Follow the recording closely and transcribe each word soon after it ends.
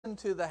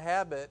into the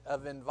habit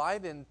of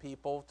inviting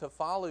people to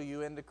follow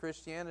you into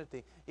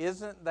Christianity.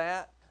 Isn't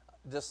that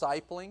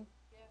discipling?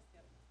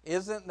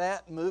 Isn't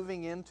that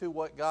moving into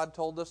what God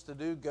told us to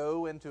do?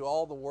 Go into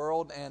all the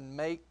world and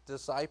make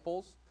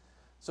disciples.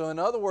 So in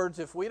other words,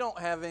 if we don't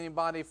have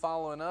anybody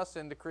following us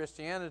into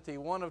Christianity,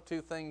 one of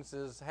two things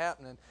is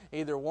happening.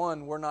 Either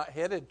one, we're not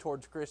headed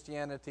towards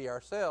Christianity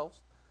ourselves,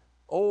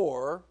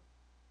 or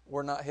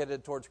we're not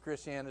headed towards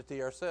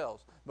Christianity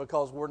ourselves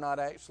because we're not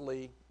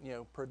actually,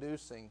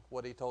 producing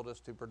what He told us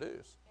to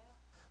produce. Yeah.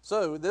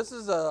 So this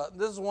is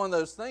one of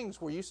those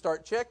things where you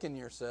start checking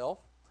yourself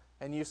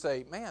and you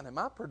say, man, am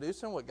I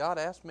producing what God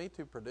asked me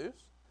to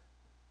produce?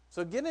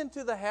 So get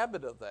into the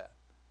habit of that.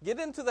 Get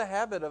into the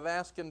habit of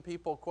asking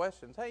people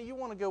questions. Hey, you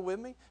want to go with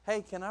me?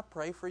 Hey, can I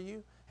pray for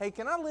you? Hey,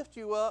 can I lift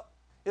you up?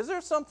 Is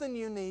there something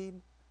you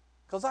need?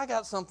 Because I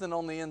got something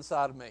on the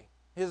inside of me.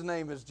 His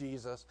name is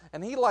Jesus,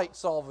 and He likes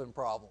solving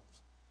problems.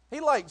 He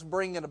likes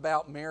bringing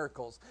about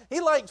miracles. He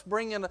likes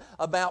bringing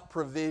about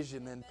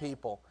provision in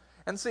people.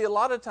 And see, a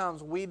lot of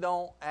times we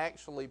don't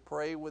actually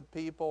pray with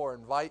people or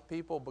invite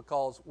people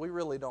because we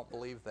really don't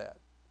believe that.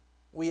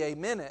 We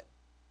amen it,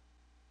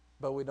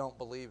 but we don't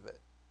believe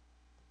it.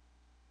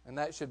 And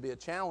that should be a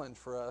challenge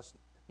for us,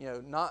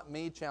 not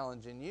me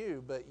challenging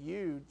you, but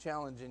you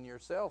challenging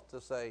yourself to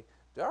say,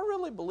 do I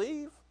really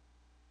believe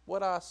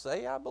what I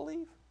say I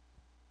believe?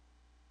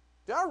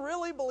 Do I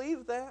really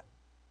believe that?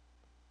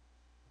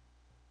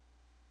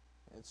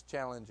 It's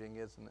challenging,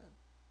 isn't it?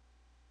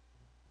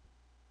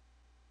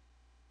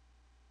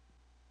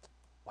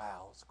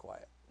 Wow, it's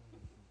quiet.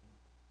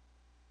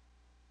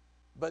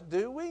 But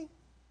do we?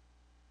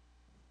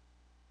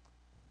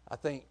 I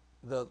think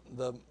the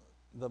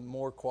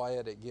more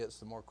quiet it gets,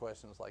 the more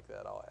questions like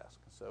that I'll ask.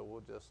 So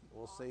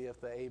we'll see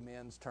if the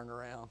amens turn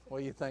around. What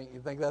do you think? You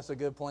think that's a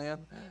good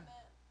plan? Amen.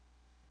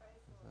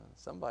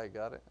 Somebody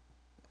got it.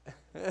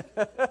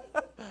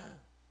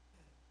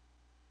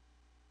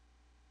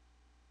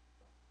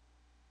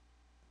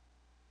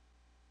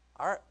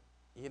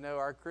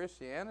 Our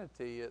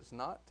Christianity is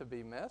not to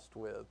be messed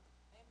with.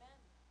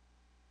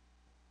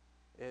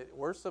 Amen.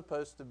 We're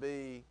supposed to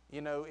be,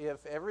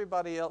 if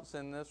everybody else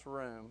in this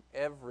room,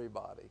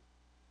 everybody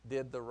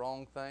did the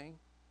wrong thing,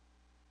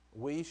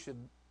 we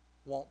should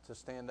want to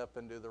stand up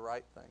and do the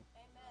right thing.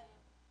 Amen.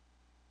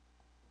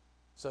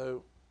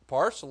 So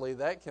partially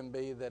that can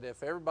be that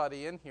if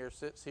everybody in here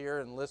sits here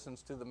and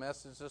listens to the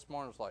message this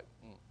morning, it's like,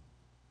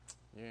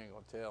 you ain't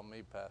going to tell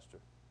me, Pastor.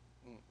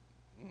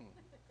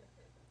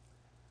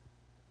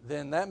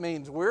 Then that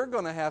means we're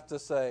going to have to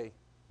say,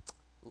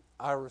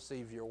 I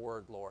receive your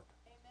word, Lord.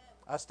 Amen.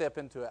 I step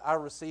into it. I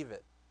receive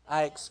it.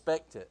 Amen. I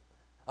expect it.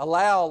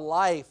 Allow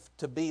life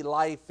to be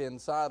life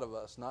inside of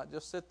us, not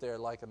just sit there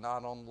like a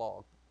knot on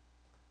log,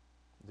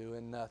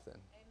 doing nothing.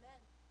 Amen.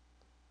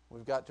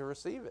 We've got to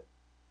receive it.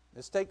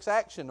 This takes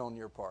action on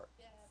your part.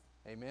 Yes.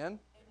 Amen?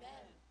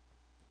 Amen.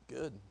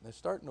 Good. They're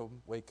starting to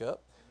wake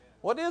up. Amen.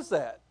 What is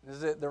that?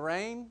 Is it the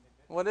rain?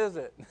 What is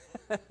it?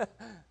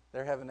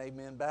 They're having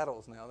amen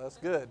battles now. That's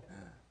good.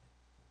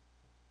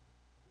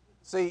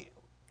 See,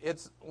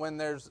 it's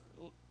when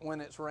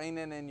it's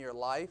raining in your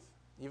life,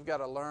 you've got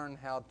to learn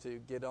how to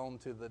get on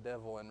to the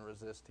devil and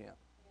resist him.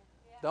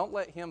 Yeah. Don't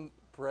let him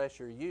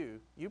pressure you.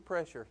 You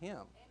pressure him.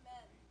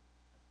 Amen.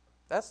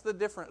 That's the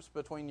difference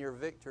between your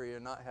victory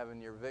and not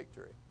having your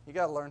victory. You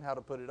got to learn how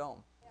to put it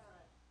on.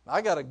 Yeah.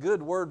 I got a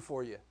good word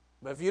for you,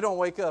 but if you don't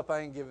wake up,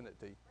 I ain't giving it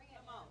to you.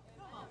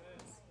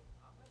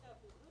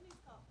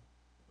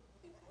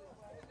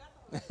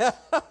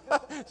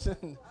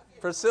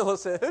 Priscilla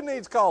said, who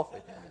needs coffee?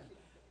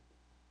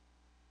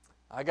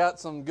 I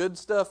got some good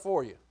stuff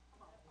for you.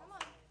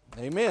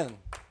 Amen.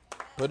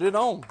 Put it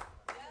on.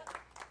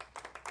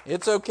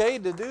 It's okay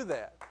to do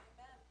that.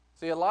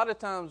 See, a lot of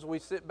times we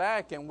sit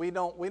back and we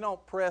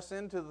don't press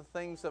into the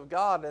things of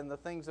God, and the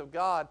things of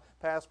God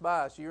pass by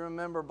us. You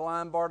remember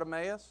blind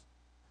Bartimaeus?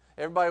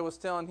 Everybody was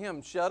telling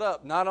him, shut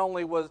up. Not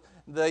only was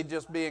they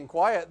just being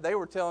quiet, they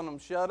were telling him,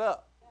 shut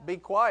up, be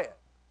quiet.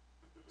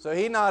 So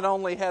he not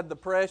only had the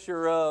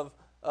pressure of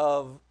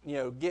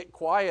get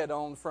quiet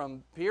on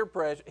from peer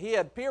pressure, he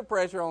had peer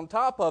pressure on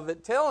top of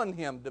it telling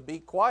him to be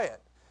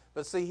quiet.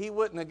 But see, he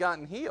wouldn't have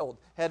gotten healed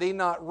had he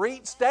not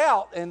reached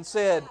out and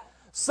said,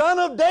 Son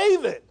of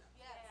David,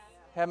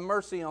 have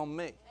mercy on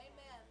me.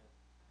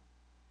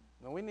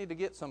 Now, we need to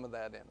get some of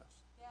that in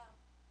us.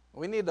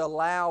 We need to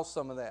allow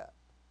some of that.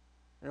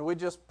 And we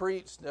just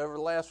preached over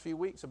the last few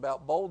weeks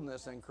about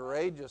boldness and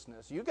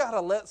courageousness. You got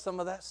to let some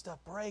of that stuff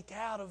break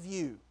out of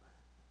you.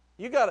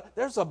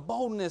 There's a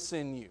boldness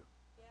in you.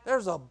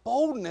 There's a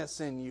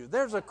boldness in you.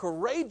 There's a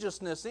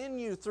courageousness in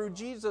you through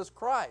Jesus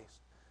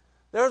Christ.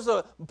 There's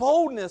a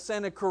boldness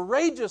and a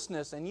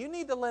courageousness, and you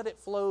need to let it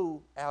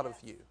flow out of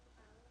you.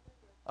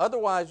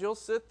 Otherwise, you'll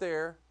sit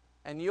there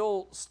and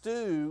you'll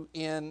stew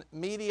in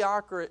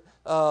mediocre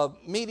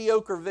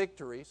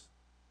victories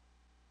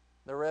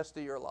the rest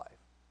of your life.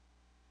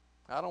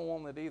 I don't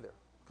want it either,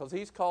 because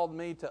He's called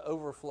me to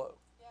overflow.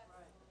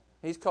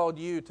 He's called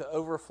you to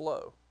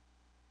overflow.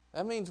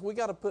 That means we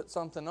got to put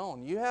something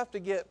on. You have to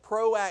get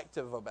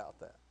proactive about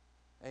that.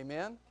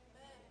 Amen?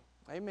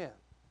 Amen.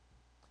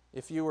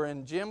 If you were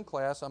in gym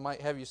class, I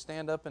might have you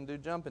stand up and do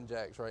jumping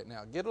jacks right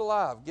now. Get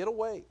alive. Get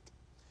awake.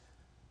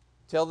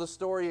 Tell the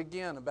story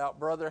again about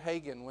Brother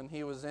Hagin when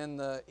he was in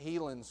the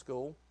healing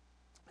school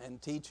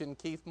and teaching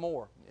Keith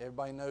Moore.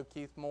 Everybody know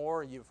Keith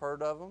Moore? You've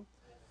heard of him?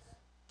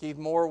 Keith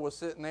Moore was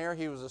sitting there.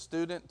 He was a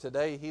student.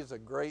 Today, he's a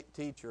great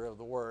teacher of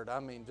the Word. I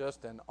mean,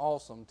 just an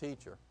awesome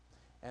teacher.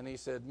 And he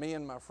said, me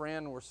and my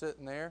friend were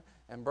sitting there,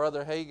 and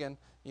Brother Hagin,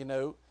 you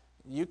know,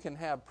 you can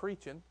have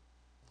preaching,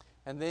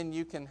 and then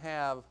you can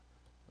have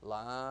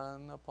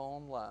line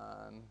upon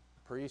line,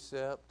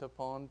 precept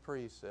upon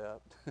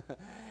precept.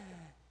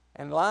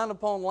 And line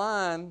upon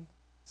line,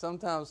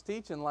 sometimes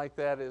teaching like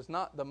that is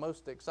not the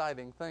most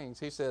exciting things.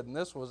 He said, and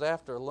this was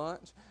after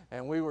lunch,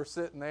 and we were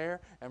sitting there,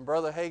 and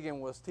Brother Hagin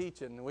was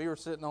teaching, and we were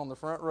sitting on the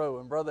front row,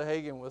 and Brother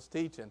Hagin was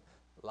teaching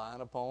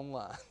line upon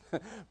line,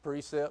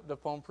 precept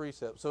upon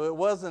precept. So it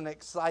wasn't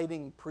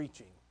exciting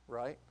preaching,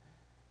 right?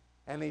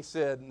 And he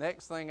said,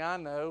 next thing I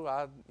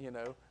know,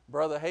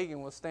 Brother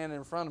Hagin was standing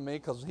in front of me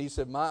because he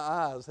said my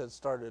eyes had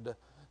started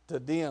to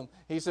dim.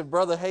 He said,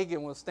 Brother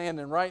Hagin was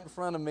standing right in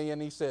front of me,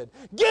 and he said,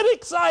 get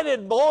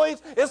excited,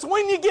 boys. It's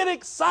when you get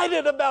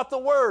excited about the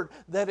Word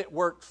that it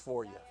works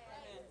for you.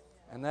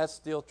 And that's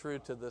still true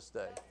to this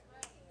day.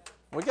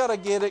 We got to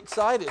get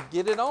excited.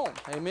 Get it on.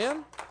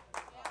 Amen?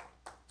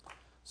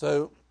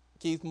 So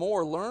Keith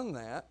Moore learned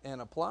that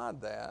and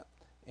applied that,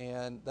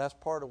 and that's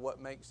part of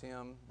what makes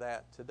him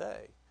that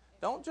today.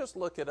 Don't just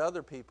look at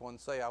other people and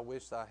say, I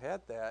wish I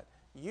had that.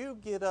 You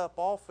get up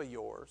off of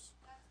yours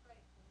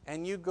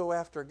and you go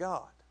after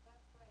God.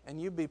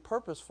 And you be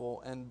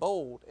purposeful and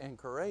bold and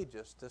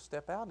courageous to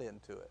step out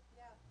into it.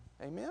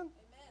 Amen?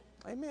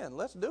 Amen.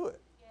 Let's do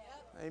it.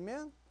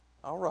 Amen?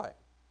 All right.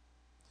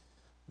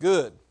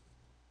 Good.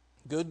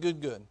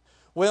 Good.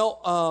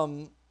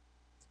 Well,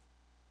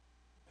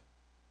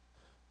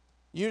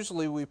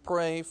 usually we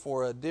pray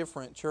for a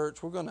different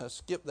church. We're going to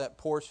skip that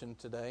portion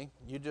today.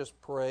 You just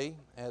pray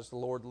as the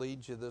Lord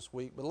leads you this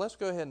week. But let's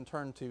go ahead and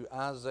turn to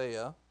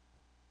Isaiah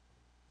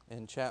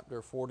in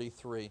chapter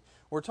 43.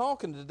 We're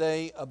talking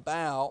today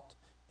about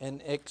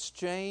an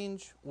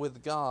exchange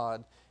with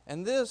God.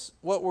 And this,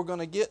 what we're going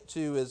to get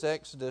to is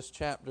Exodus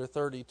chapter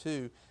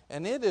 32.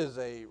 And it is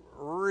a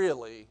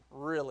really,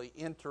 really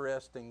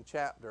interesting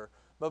chapter.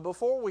 But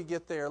before we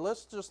get there,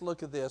 let's just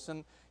look at this.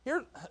 And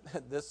here,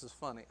 this is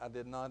funny. I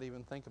did not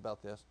even think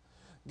about this.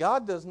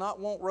 God does not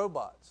want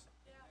robots.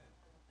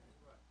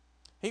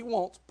 He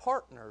wants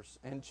partners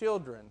and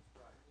children.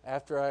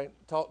 After I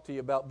talked to you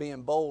about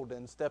being bold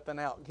and stepping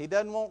out, He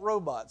doesn't want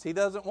robots. He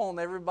doesn't want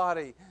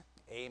everybody,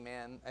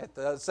 amen, at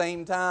the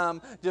same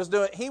time. Just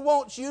do it. He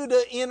wants you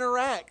to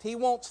interact. He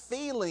wants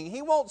feeling.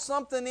 He wants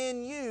something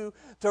in you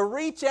to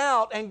reach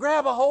out and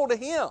grab a hold of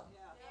Him.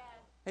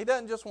 He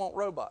doesn't just want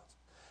robots.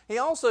 He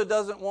also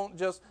doesn't want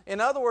just,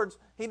 in other words,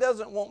 He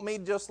doesn't want me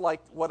just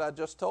like what I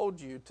just told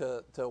you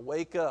to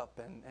wake up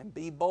and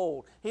be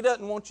bold. He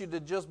doesn't want you to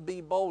just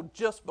be bold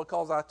just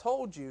because I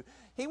told you.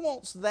 He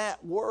wants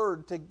that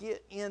word to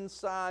get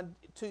inside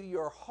to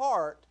your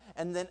heart,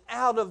 and then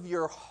out of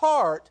your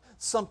heart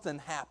something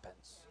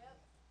happens.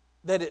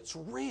 That it's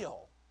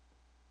real.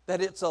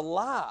 That it's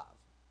alive.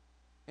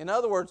 In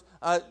other words,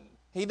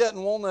 He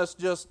doesn't want us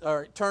just,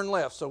 turn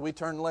left, so we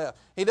turn left.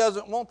 He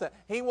doesn't want that.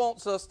 He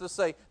wants us to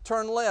say,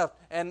 turn left.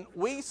 And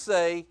we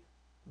say,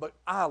 but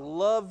I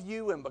love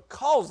you, and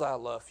because I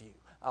love you,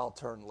 I'll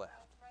turn left.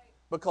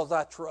 Because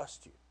I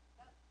trust you.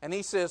 And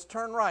He says,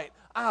 turn right.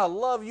 I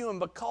love you, and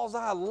because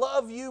I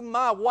love you,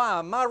 my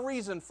why, my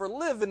reason for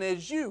living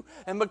is you.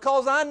 And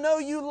because I know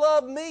you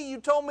love me, you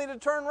told me to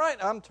turn right.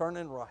 I'm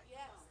turning right. Yes.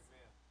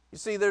 You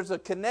see, there's a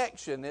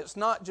connection. It's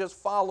not just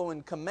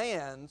following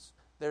commands.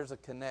 There's a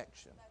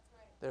connection.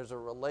 There's a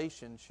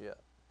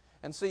relationship.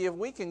 And see, if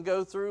we can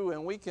go through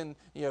and we can,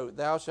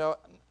 thou shalt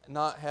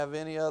not have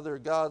any other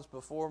gods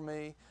before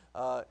me.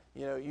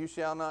 You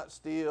shall not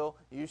steal.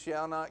 You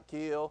shall not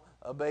kill.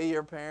 Obey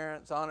your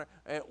parents. Honor.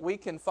 And we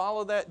can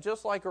follow that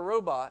just like a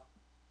robot.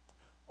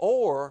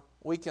 Or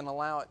we can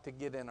allow it to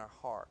get in our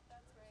heart.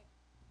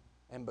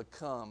 And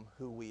become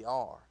who we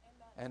are.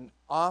 And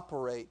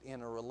operate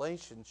in a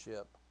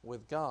relationship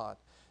with God.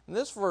 In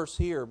this verse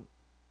here,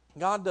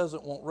 God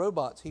doesn't want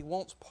robots. He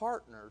wants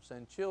partners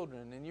and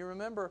children. And you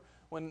remember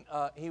when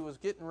He was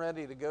getting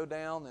ready to go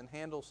down and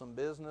handle some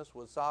business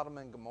with Sodom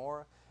and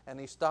Gomorrah, and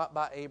He stopped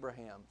by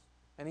Abraham's.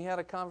 And He had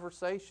a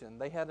conversation.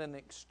 They had an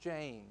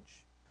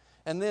exchange.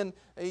 And then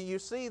you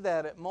see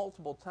that at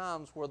multiple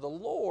times where the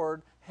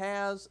Lord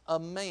has a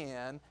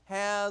man,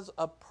 has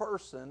a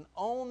person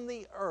on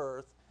the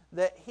earth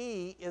that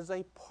He is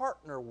a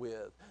partner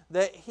with,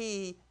 that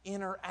He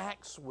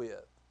interacts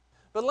with.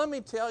 But let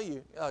me tell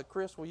you,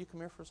 Chris, will you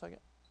come here for a second?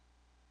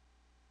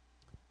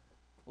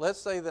 Let's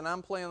say that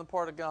I'm playing the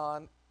part of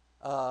God,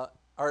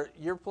 or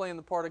you're playing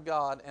the part of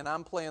God, and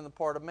I'm playing the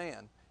part of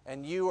man.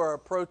 And you are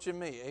approaching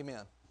me.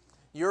 Amen.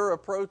 You're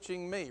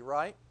approaching me,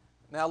 right?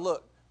 Now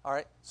look, all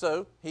right,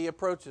 so He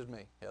approaches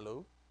me.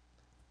 Hello?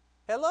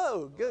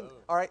 Hello, good. Hello.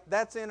 All right,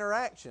 that's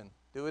interaction.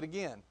 Do it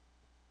again.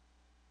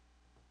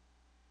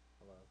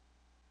 Hello.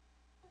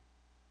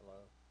 Hello.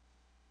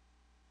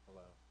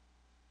 Hello.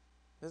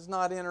 It's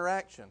not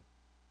interaction.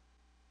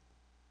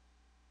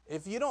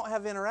 If you don't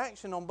have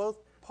interaction on both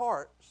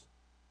parts,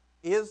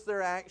 is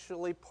there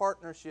actually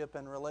partnership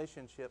and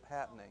relationship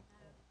happening?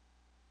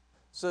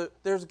 So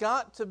there's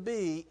got to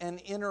be an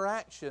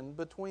interaction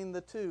between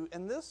the two,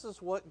 and this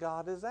is what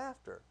God is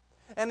after.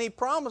 And He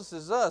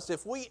promises us,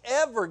 if we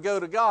ever go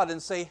to God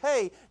and say,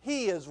 hey,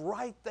 He is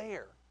right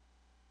there,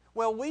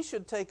 well, we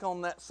should take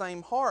on that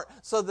same heart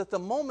so that the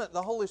moment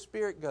the Holy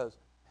Spirit goes,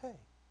 hey,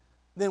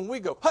 then we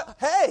go,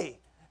 hey,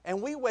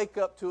 and we wake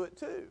up to it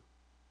too.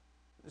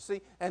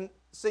 See,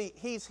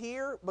 He's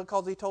here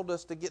because He told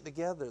us to get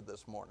together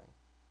this morning.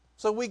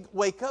 So we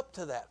wake up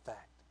to that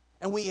fact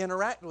and we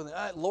interact with Him.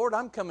 Lord,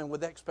 I'm coming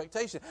with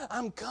expectation.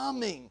 I'm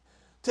coming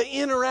to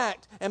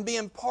interact and be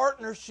in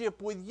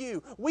partnership with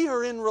You. We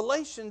are in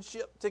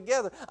relationship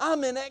together.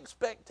 I'm in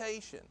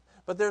expectation.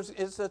 But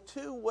it's a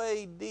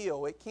two-way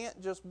deal. It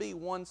can't just be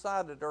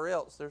one-sided or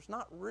else. There's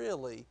not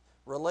really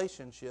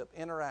relationship,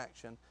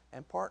 interaction,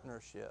 and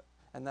partnership.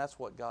 And that's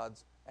what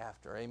God's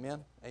after.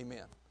 Amen?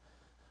 Amen.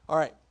 All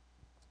right.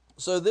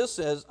 So this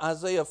says,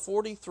 Isaiah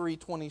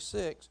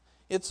 43:26,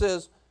 it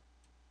says,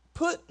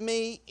 put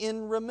me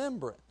in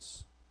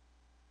remembrance.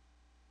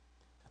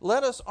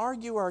 Let us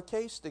argue our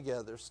case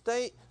together.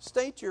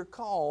 State your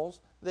cause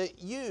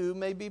that you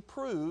may be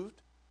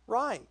proved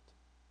right.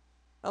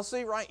 Now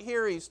see, right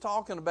here he's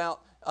talking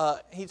about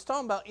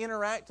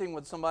interacting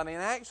with somebody,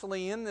 and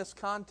actually in this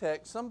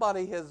context,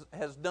 somebody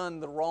has done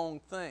the wrong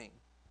thing.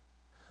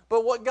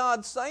 But what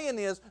God's saying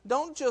is,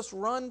 don't just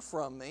run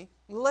from me.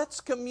 Let's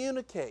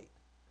communicate.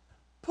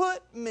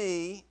 Put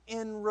me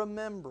in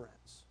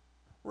remembrance.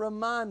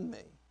 Remind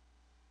me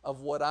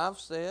of what I've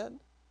said,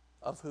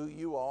 of who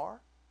You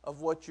are,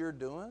 of what You're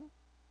doing.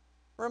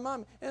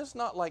 Remind me. And it's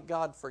not like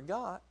God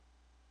forgot.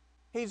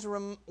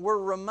 We're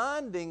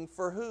reminding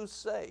for whose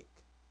sake?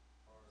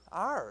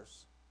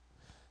 Ours.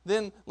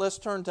 Then let's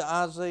turn to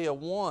Isaiah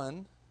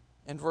 1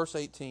 and verse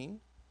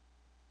 18.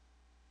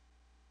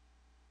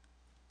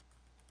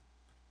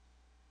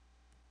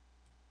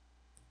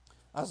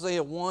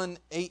 Isaiah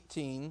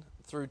 1:18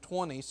 through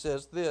 20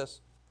 says this,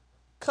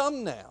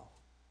 come now,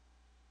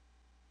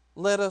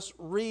 let us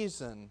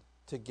reason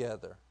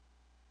together,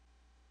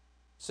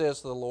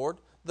 says the Lord.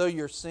 Though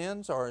your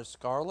sins are as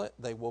scarlet,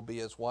 they will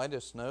be as white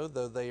as snow.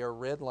 Though they are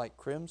red like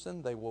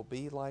crimson, they will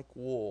be like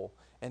wool.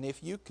 And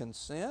if you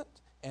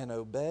consent and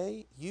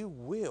obey, you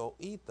will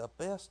eat the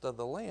best of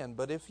the land.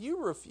 But if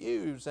you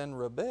refuse and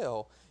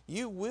rebel,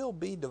 you will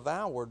be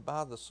devoured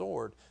by the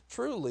sword.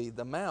 Truly,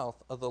 the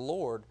mouth of the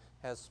Lord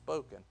has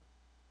spoken.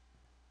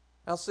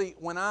 Now see,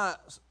 when I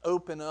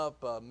open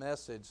up a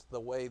message the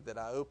way that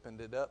I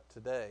opened it up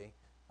today,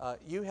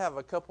 you have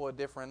a couple of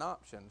different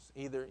options.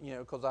 Either,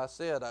 because I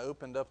said I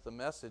opened up the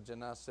message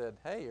and I said,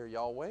 hey, are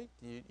y'all awake?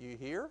 You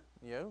here?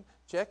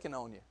 Checking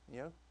on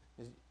you.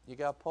 You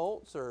got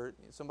pulse, or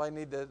somebody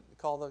need to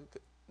call the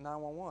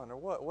 911 or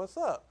what? What's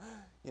up?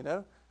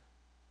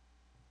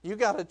 You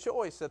got a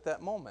choice at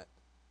that moment.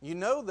 You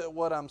know that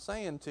what I'm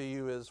saying to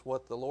you is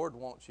what the Lord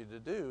wants you to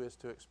do, is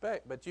to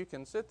expect. But you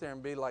can sit there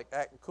and be like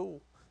acting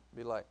cool.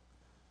 Be like,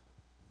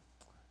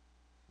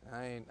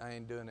 I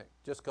ain't doing it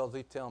just because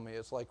He tell me.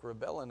 It's like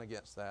rebelling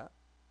against that.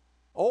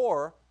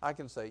 Or I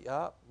can say,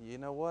 you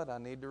know what? I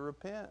need to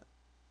repent.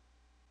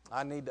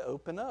 I need to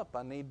open up.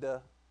 I need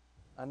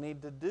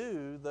to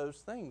do those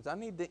things. I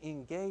need to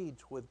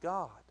engage with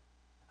God.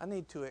 I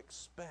need to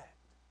expect.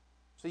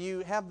 So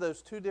you have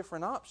those two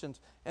different options,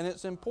 and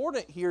it's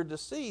important here to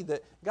see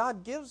that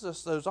God gives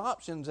us those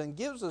options and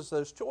gives us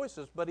those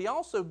choices, but He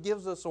also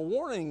gives us a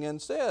warning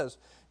and says,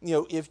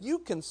 if you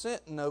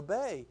consent and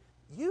obey,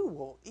 you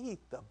will eat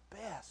the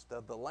best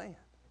of the land.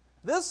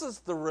 This is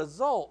the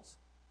results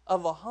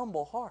of a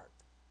humble heart.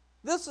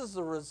 This is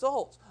the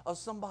results of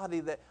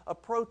somebody that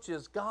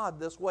approaches God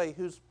this way,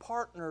 who's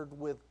partnered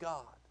with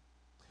God.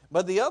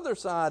 But the other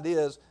side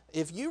is,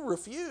 if you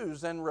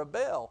refuse and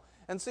rebel,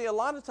 and see, a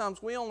lot of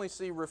times we only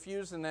see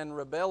refusing and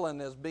rebelling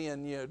as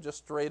being, just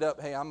straight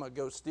up, hey, I'm going to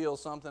go steal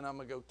something, I'm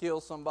going to go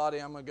kill somebody,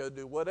 I'm going to go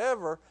do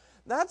whatever.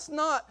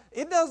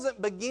 It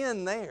doesn't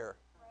begin there.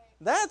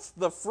 That's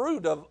the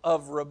fruit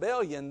of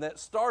rebellion that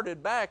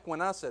started back when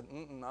I said,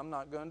 I'm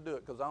not going to do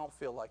it because I don't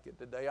feel like it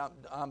today.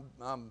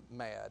 I'm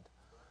mad.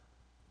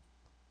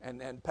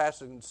 And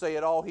Pastor can say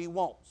it all he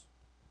wants.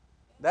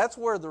 That's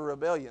where the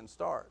rebellion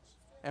starts.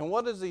 And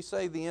what does he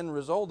say the end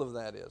result of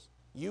that is?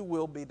 You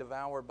will be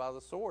devoured by the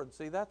sword.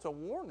 See, that's a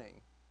warning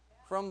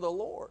from the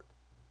Lord.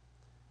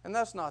 And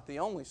that's not the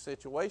only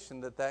situation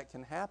that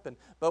can happen.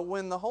 But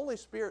when the Holy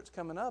Spirit's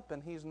coming up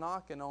and He's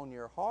knocking on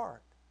your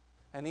heart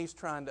and He's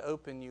trying to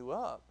open you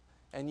up,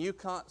 and you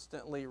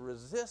constantly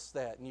resist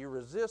that, and you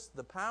resist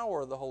the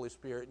power of the Holy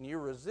Spirit, and you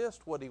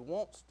resist what He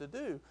wants to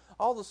do,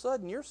 all of a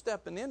sudden you're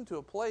stepping into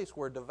a place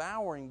where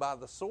devouring by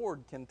the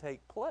sword can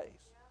take place.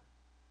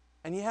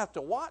 And you have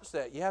to watch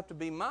that. You have to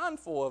be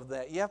mindful of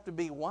that. You have to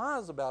be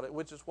wise about it,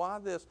 which is why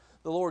the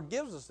Lord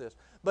gives us this.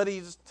 But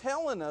He's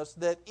telling us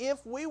that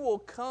if we will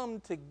come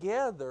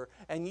together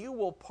and you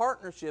will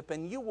partnership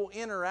and you will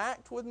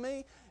interact with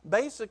me,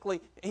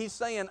 basically He's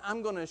saying,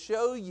 I'm going to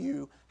show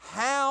you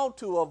how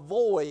to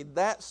avoid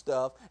that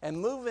stuff and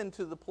move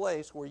into the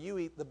place where you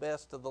eat the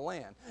best of the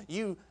land.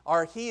 You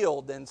are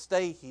healed and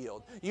stay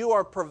healed. You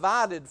are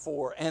provided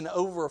for and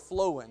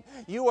overflowing.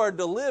 You are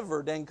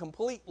delivered and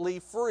completely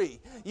free.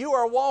 You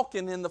are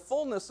walking in the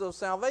fullness of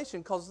salvation,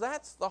 because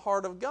that's the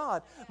heart of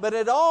God. But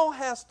it all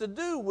has to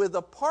do with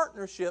a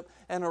partnership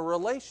and a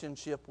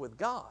relationship with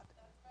God.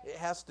 It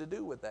has to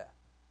do with that.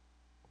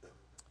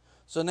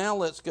 So now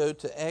let's go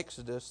to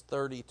Exodus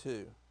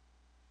 32.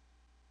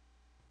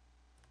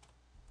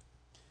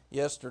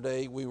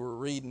 Yesterday we were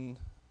reading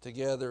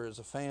together as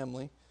a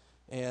family,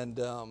 and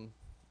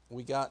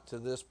we got to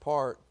this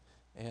part,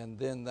 and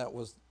then that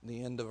was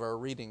the end of our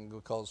reading,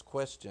 because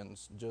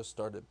questions just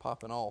started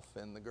popping off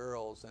in the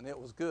girls, and it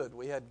was good.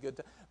 We had good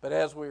time. But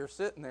as we were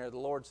sitting there, the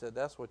Lord said,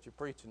 that's what you're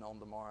preaching on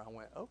tomorrow. I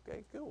went,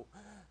 okay, cool.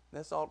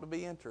 This ought to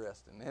be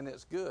interesting, and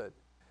it's good.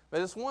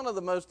 But it's one of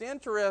the most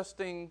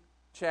interesting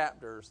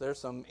chapters. There's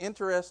some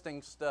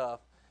interesting stuff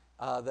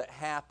that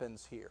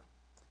happens here.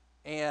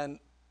 And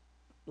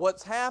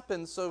what's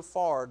happened so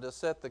far, to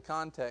set the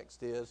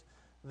context, is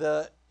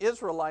the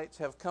Israelites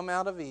have come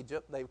out of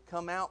Egypt. They've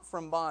come out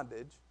from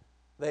bondage.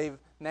 They've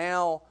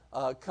now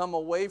come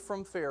away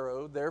from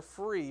Pharaoh. They're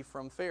free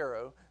from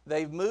Pharaoh.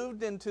 They've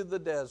moved into the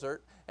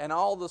desert, and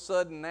all of a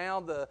sudden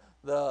now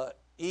the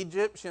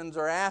Egyptians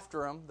are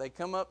after them. They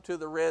come up to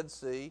the Red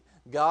Sea.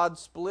 God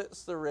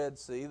splits the Red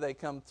Sea. They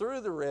come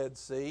through the Red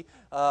Sea.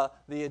 The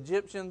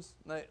Egyptians,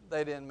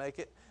 they didn't make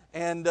it.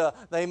 And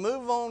they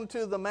move on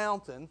to the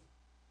mountain,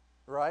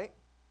 right?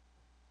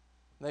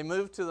 They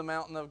move to the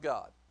mountain of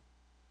God.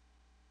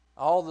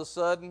 All of a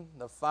sudden,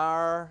 the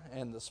fire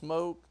and the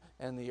smoke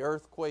and the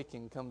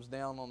earthquaking comes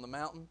down on the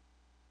mountain.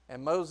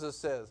 And Moses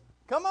says,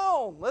 come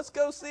on, let's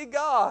go see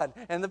God.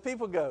 And the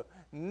people go,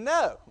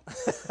 no,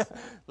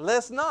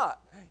 let's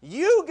not.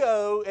 You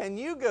go and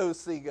you go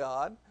see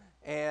God,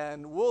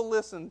 and we'll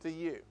listen to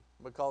you,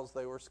 because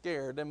they were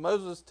scared. And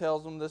Moses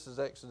tells them, this is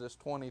Exodus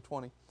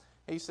 20:20.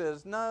 He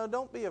says, no,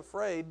 don't be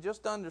afraid.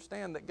 Just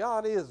understand that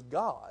God is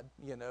God.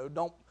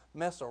 Don't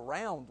mess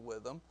around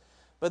with Him.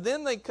 But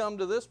then they come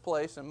to this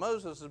place, and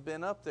Moses has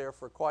been up there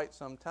for quite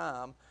some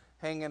time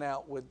hanging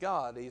out with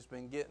God. He's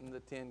been getting the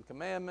 10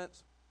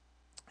 Commandments,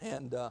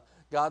 and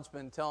God's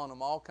been telling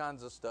him all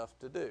kinds of stuff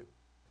to do.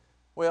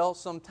 Well,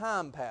 some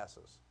time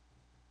passes,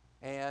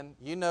 and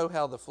you know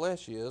how the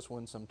flesh is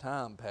when some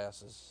time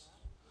passes.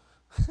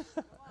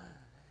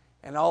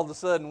 And all of a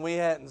sudden we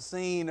hadn't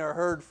seen or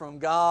heard from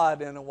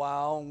God in a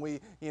while,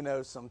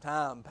 and some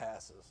time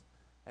passes.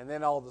 And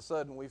then all of a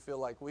sudden we feel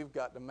like we've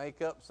got to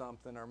make up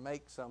something or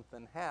make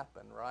something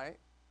happen, right?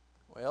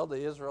 Well,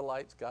 the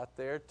Israelites got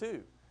there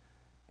too.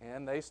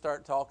 And they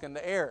start talking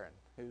to Aaron,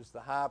 who's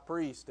the high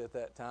priest at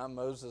that time.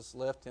 Moses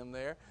left him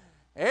there.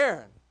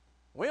 Aaron,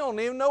 we don't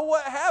even know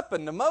what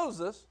happened to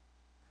Moses.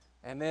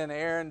 And then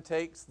Aaron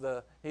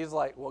he's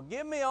like, well,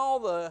 give me all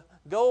the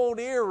gold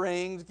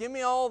earrings. Give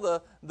me all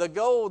the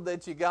gold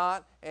that you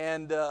got.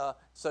 And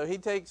so he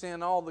takes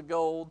in all the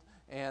gold,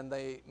 and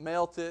they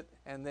melt it,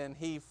 and then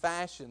he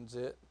fashions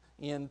it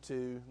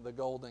into the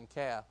golden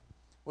calf,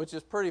 which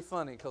is pretty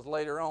funny, because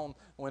later on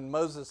when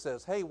Moses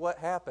says, hey, what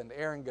happened?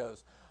 Aaron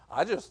goes,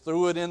 I just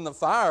threw it in the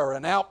fire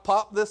and out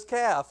popped this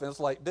calf. And it's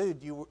like,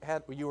 dude, you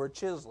were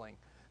chiseling.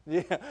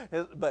 Yeah,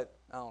 but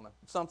I don't know.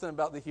 Something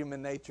about the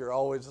human nature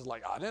always is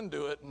like, I didn't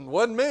do it, and it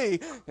wasn't me.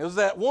 It was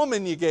that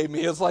woman you gave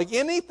me. It's like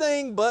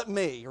anything but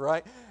me,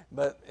 right?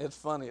 But it's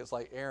funny. It's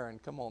like, Aaron,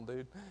 come on,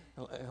 dude.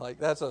 Like,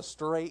 that's a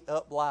straight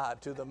up lie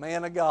to the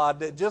man of God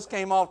that just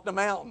came off the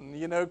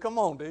mountain. Come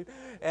on, dude.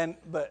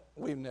 But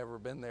we've never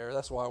been there.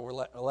 That's why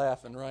we're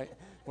laughing, right?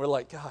 We're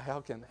like, God,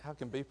 how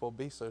can people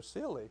be so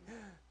silly?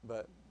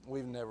 But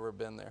we've never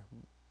been there.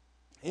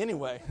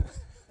 Anyway.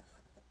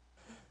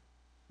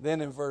 Then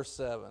in verse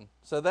 7.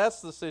 So that's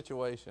the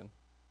situation.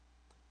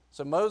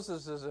 So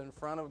Moses is in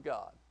front of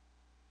God.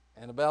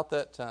 And about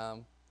that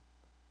time,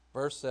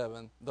 verse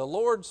 7, the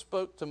Lord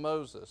spoke to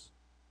Moses,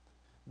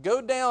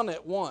 go down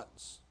at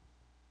once.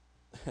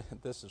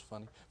 This is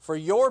funny. For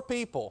your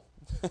people,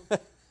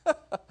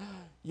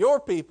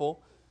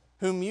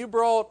 whom you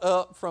brought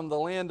up from the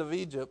land of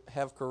Egypt,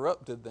 have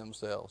corrupted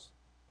themselves.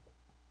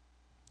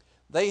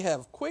 They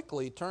have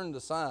quickly turned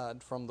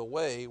aside from the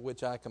way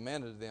which I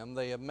commanded them.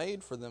 They have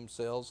made for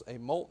themselves a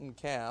molten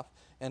calf,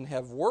 and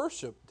have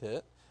worshipped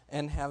it,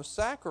 and have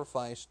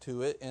sacrificed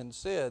to it, and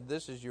said,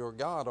 this is your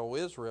God, O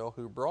Israel,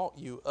 who brought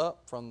you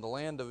up from the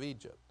land of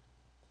Egypt.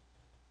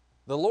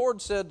 The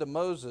Lord said to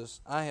Moses,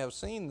 I have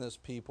seen this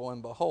people,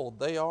 and behold,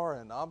 they are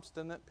an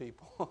obstinate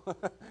people.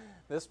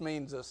 This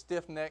means a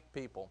stiff-necked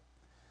people.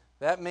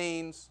 That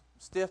means,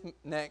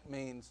 stiff-necked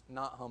means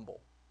not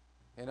humble.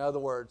 In other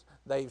words,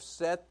 they've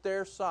set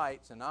their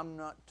sights, and I'm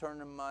not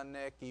turning my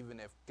neck even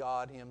if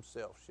God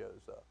Himself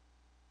shows up.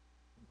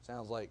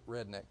 Sounds like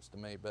rednecks to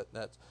me, but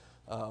that's...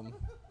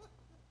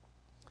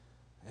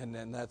 And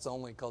then that's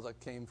only because I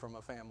came from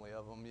a family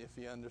of them,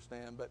 if you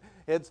understand. But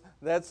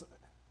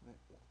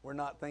we're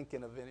not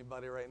thinking of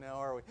anybody right now,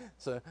 are we?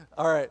 So,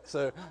 all right,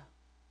 so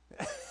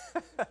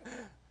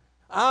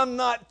I'm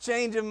not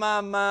changing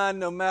my mind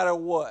no matter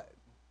what,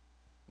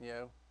 you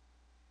know.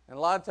 And a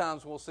lot of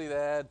times we'll see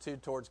that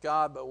attitude towards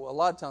God, but a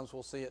lot of times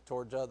we'll see it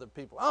towards other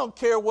people. I don't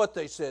care what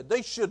they said.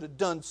 They should have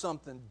done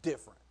something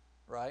different,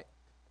 right?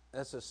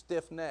 That's a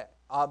stiff neck,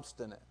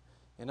 obstinate.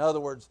 In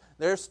other words,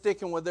 they're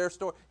sticking with their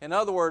story. In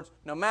other words,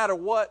 no matter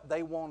what,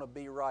 they want to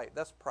be right.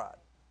 That's pride.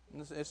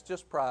 It's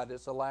just pride.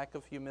 It's a lack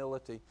of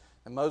humility.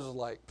 And Moses is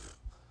like,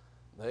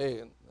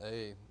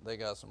 they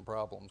got some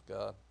problems,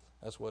 God.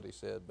 That's what he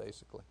said,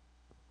 basically.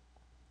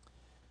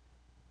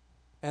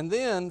 And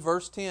then,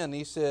 verse 10,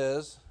 he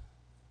says,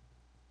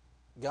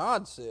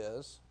 God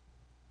says,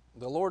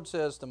 the Lord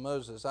says to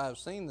Moses, I have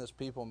seen this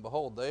people, and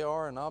behold, they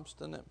are an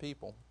obstinate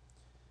people.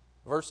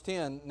 Verse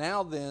 10,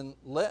 now then,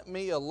 let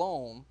me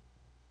alone,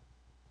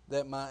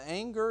 that my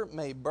anger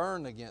may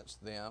burn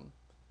against them,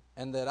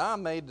 and that I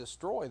may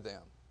destroy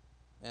them,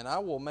 and I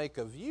will make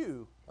of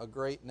you a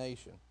great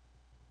nation.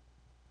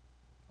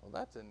 Well,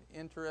 that's an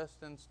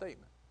interesting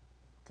statement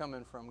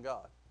coming from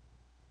God.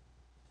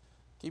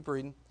 Keep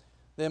reading.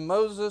 Then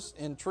Moses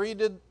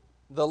entreated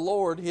the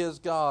Lord his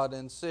God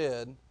and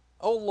said,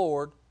 O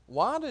Lord,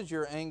 why does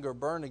your anger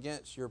burn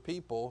against your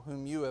people,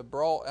 whom you have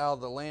brought out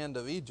of the land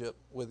of Egypt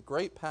with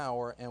great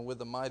power and with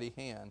a mighty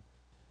hand?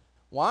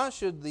 Why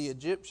should the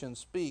Egyptians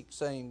speak,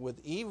 saying, with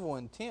evil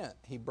intent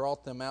he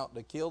brought them out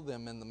to kill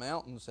them in the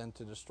mountains and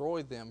to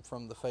destroy them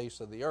from the face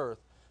of the earth?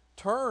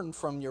 Turn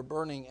from your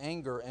burning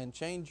anger and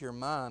change your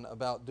mind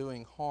about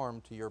doing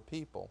harm to your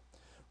people.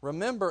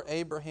 Remember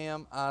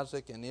Abraham,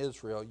 Isaac, and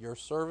Israel, your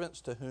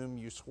servants, to whom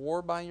you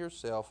swore by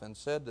yourself and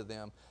said to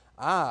them,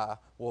 I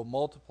will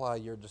multiply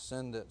your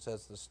descendants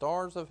as the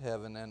stars of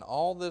heaven, and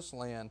all this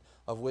land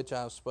of which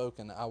I have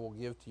spoken I will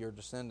give to your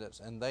descendants,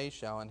 and they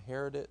shall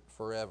inherit it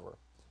forever.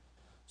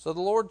 So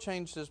the Lord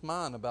changed his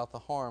mind about the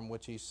harm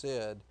which he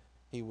said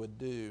he would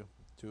do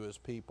to his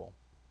people.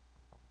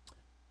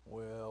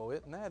 Well,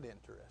 isn't that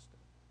interesting?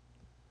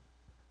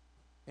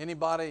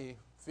 Anybody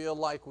feel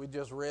like we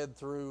just read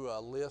through a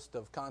list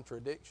of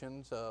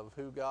contradictions of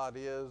who God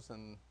is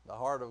and the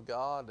heart of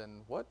God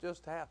and what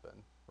just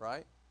happened,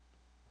 right?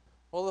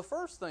 Well, the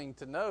first thing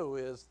to know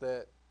is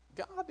that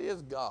God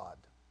is God,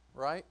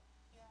 right?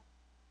 Yeah.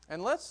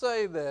 And let's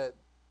say that,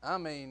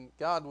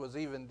 God was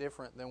even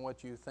different than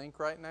what you think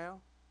right now.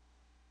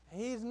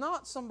 He's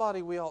not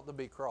somebody we ought to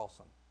be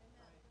crossing.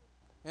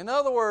 In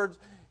other words,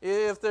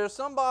 if there's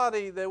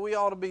somebody that we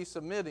ought to be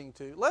submitting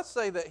to, let's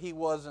say that he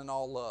wasn't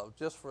all love,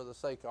 just for the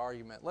sake of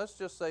argument. Let's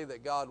just say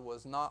that God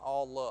was not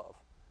all love.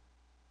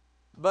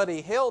 But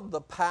he held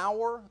the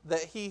power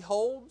that he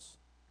holds.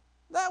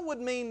 That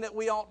would mean that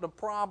we ought to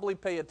probably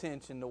pay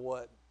attention to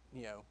what,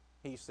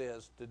 he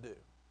says to do.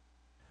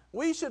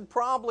 We should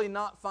probably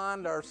not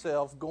find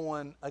ourselves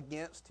going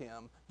against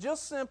him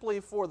just simply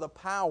for the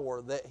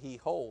power that he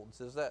holds.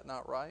 Is that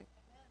not right?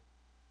 Amen.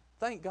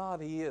 Thank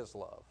God he is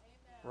love.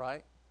 Amen.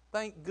 Right?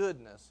 Thank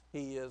goodness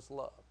he is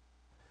love.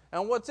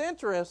 And what's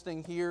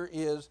interesting here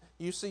is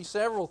you see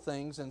several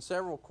things and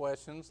several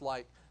questions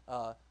like,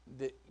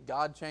 did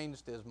God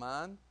changed his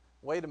mind?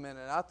 Wait a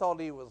minute, I thought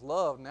he was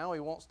love. Now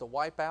he wants to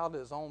wipe out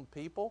his own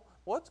people?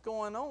 What's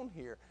going on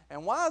here?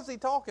 And why is he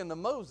talking to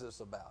Moses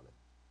about it?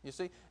 You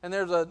see? And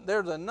there's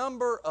a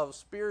number of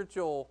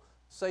spiritual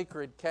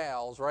sacred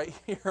cows right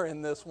here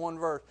in this one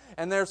verse.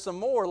 And there's some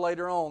more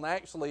later on.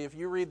 Actually, if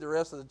you read the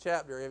rest of the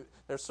chapter,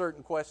 there's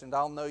certain questions.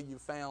 I'll know you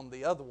found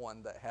the other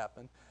one that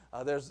happened.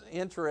 There's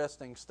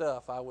interesting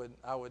stuff. I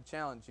would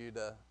challenge you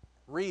to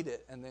read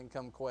it and then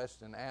come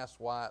question, ask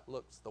why it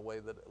looks the way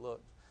that it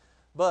looks.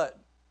 But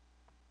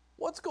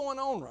what's going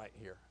on right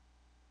here?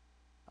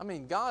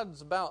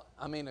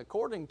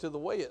 According to the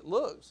way it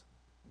looks,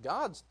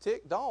 God's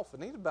ticked off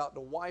and he's about to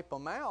wipe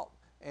them out.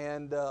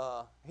 And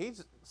he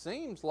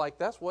seems like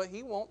that's what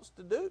he wants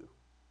to do.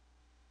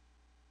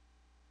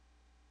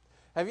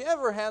 Have you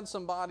ever had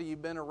somebody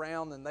you've been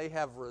around and they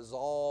have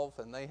resolve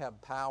and they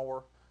have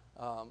power?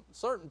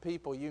 Certain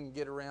people you can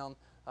get around.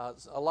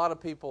 A lot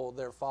of people,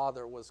 their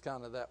father was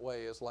kind of that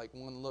way. It's like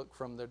one look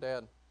from their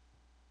dad.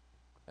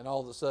 And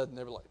all of a sudden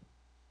they're like,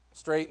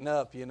 straighten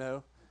up,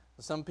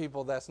 Some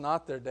people that's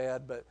not their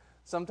dad, but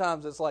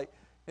sometimes it's like,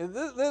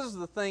 this is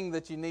the thing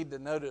that you need to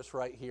notice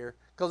right here.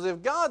 Because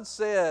if God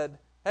said,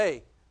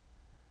 hey,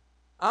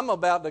 I'm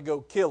about to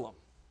go kill him,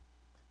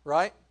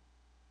 right?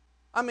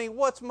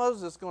 What's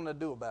Moses going to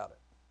do about it?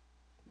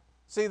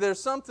 See, there's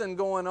something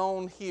going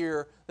on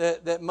here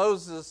that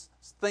Moses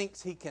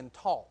thinks he can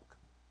talk.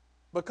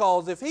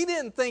 Because if he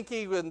didn't think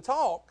he could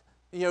talk,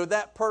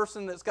 that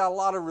person that's got a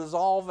lot of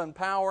resolve and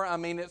power,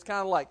 it's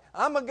kind of like,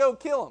 I'm going to go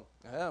kill him.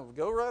 Yeah,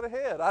 go right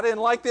ahead. I didn't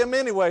like them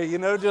anyway,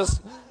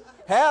 just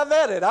have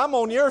at it. I'm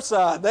on your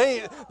side.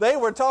 They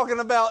were talking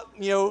about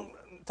you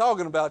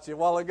a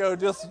while ago.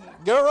 Just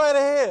go right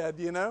ahead,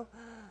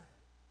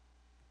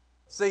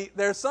 See,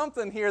 there's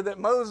something here that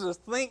Moses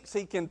thinks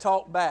he can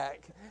talk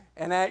back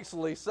and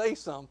actually say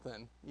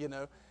something,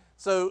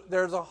 So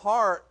there's a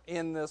heart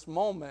in this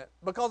moment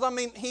because,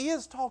 he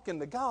is talking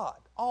to God,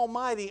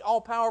 Almighty,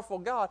 all-powerful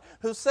God,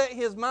 who set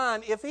his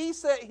mind. If he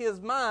set his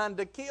mind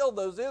to kill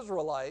those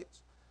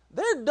Israelites,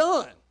 they're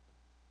done.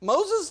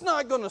 Moses is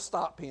not going to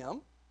stop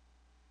him.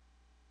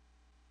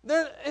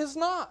 There is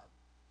not.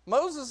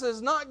 Moses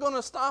is not going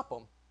to stop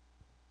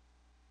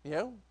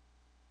them.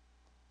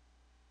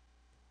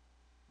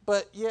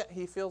 But yet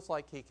he feels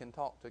like he can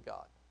talk to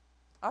God.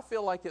 I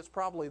feel like it's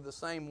probably the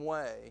same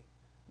way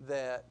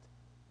that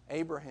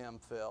Abraham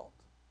felt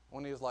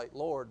when he was like,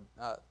 Lord,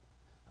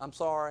 I'm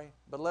sorry,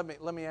 but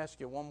let me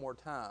ask you one more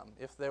time.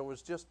 If there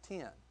was just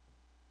 10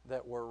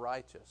 that were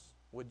righteous,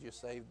 would you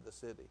save the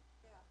city?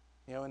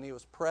 Yeah. And he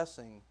was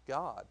pressing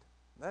God.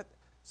 That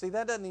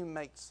doesn't even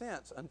make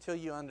sense until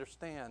you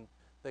understand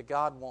that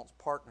God wants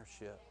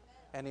partnership.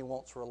 Amen. And he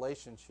wants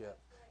relationship.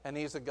 And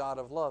he's a God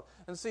of love.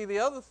 And see, the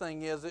other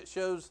thing is it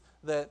shows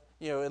that,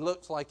 it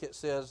looks like it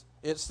says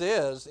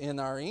in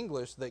our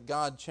English that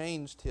God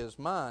changed his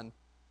mind.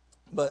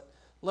 But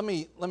let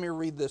me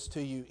read this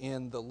to you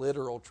in the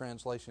literal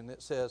translation.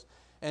 It says,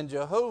 and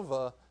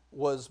Jehovah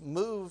was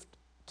moved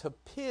to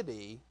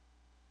pity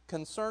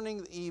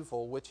concerning the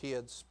evil which he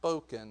had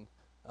spoken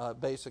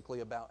basically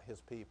about his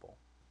people.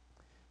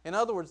 In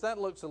other words, that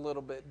looks a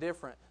little bit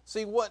different.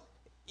 See,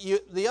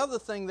 the other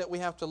thing that we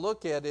have to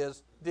look at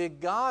is,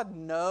 did God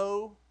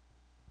know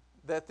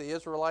that the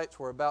Israelites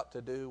were about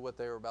to do what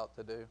they were about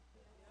to do?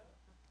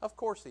 Of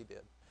course he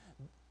did.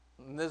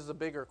 And this is a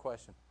bigger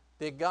question.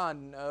 Did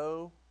God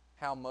know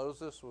how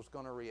Moses was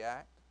going to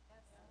react?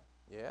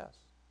 Yes.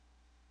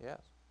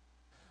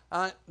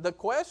 The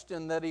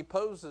question that he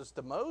poses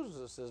to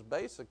Moses is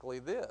basically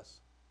this.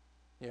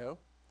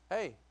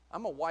 Hey,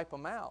 I'm going to wipe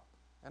them out,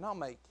 and I'll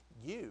make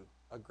you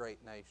a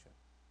great nation.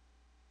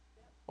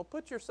 Well,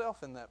 put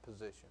yourself in that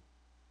position.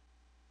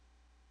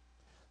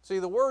 See,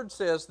 the Word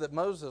says that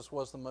Moses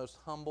was the most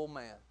humble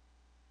man.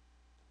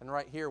 And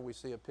right here we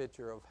see a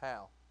picture of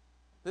how.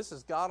 This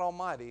is God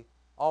Almighty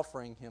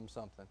offering him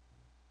something.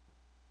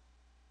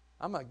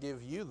 I'm going to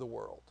give you the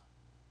world.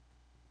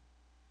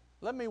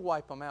 Let me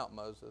wipe them out,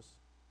 Moses,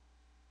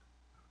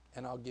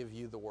 and I'll give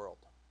you the world.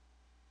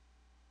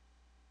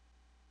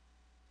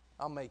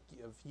 I'll make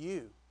of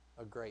you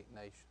a great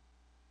nation.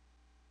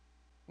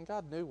 And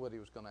God knew what he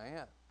was going to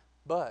ask.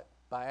 But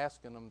by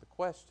asking him the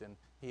question,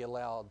 he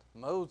allowed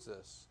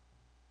Moses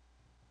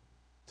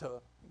to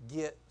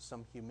get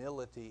some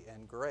humility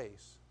and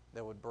grace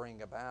that would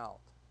bring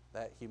about,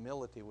 that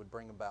humility would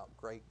bring about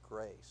great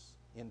grace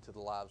into the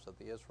lives of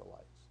the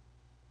Israelites.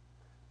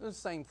 It's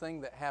the same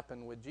thing that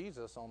happened with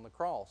Jesus on the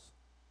cross.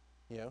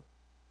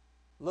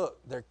 Look,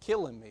 they're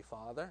killing me,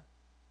 Father.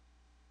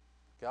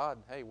 God,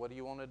 hey, what do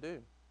you want to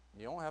do?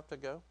 You don't have to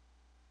go.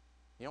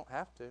 You don't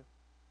have to.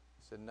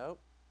 He said,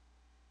 nope.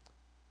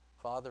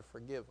 Father,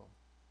 forgive them,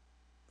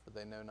 for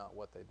they know not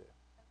what they do.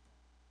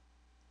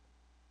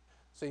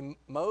 See,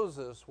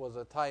 Moses was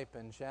a type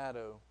and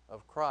shadow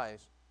of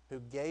Christ who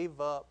gave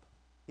up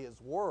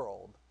his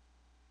world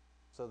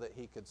so that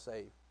he could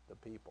save the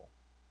people.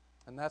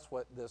 And that's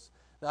what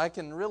I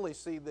can really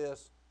see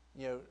this,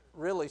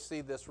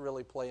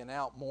 really playing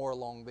out more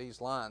along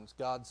these lines.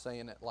 God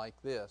saying it like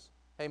this.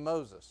 Hey,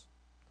 Moses,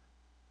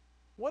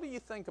 what do you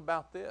think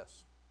about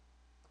this?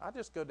 I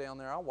just go down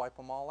there, I'll wipe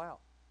them all out.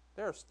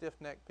 They're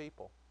stiff-necked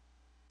people.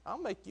 I'll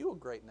make you a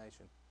great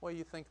nation. What do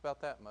you think about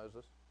that,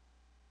 Moses?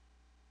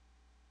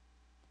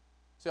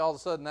 See, all of a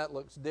sudden that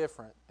looks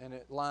different, and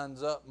it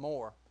lines up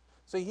more.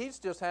 See,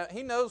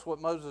 he knows what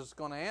Moses is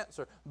going to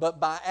answer, but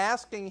by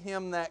asking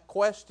him that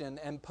question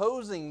and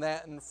posing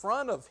that in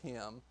front of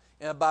him,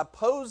 and by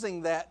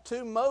posing that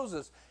to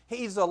Moses,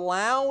 he's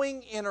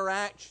allowing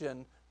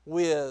interaction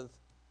with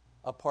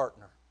a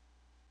partner,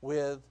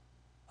 with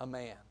a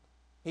man.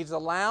 He's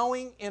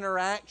allowing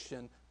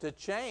interaction to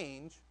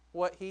change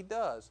what he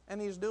does.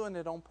 And he's doing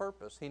it on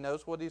purpose. He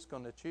knows what he's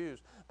going to choose.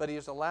 But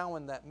he's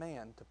allowing that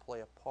man to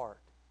play a part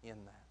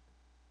in that.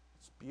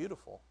 It's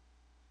beautiful.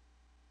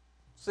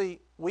 See,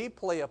 we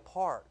play a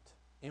part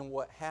in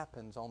what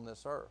happens on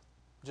this earth.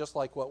 Just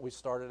like what we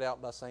started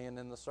out by saying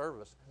in the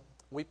service.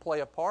 We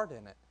play a part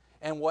in it.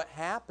 And what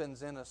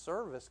happens in a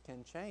service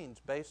can change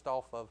based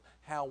off of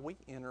how we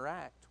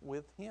interact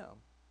with him.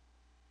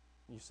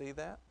 You see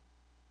that?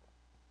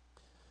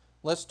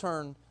 Let's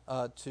turn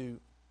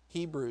to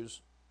Hebrews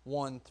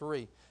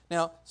 1:3.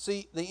 Now,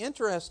 see, the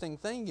interesting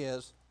thing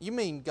is, you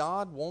mean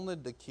God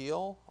wanted to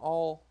kill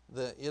all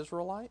the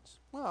Israelites?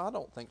 Well, I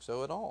don't think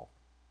so at all.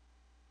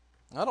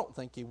 I don't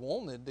think he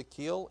wanted to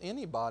kill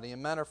anybody. As a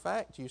matter of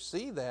fact, you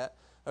see that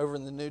over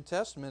in the New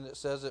Testament. It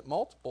says at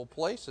multiple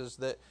places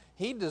that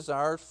he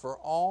desires for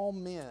all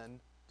men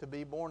to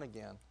be born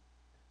again.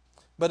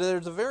 But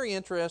there's a very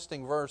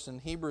interesting verse in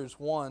Hebrews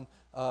 1,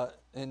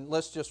 and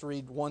let's just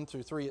read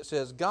 1-3. It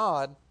says,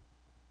 God,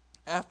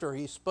 after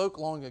he spoke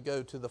long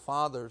ago to the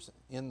fathers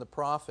in the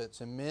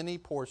prophets in many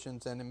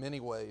portions and in many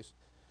ways,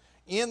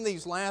 in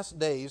these last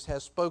days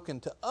has spoken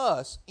to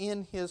us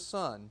in his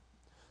Son.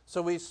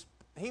 So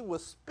he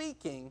was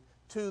speaking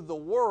to the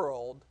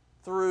world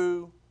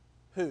through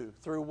who?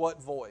 Through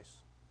what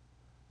voice?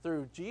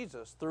 through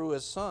Jesus, through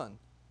His Son,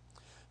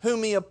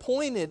 whom He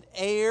appointed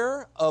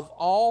heir of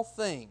all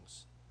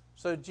things.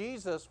 So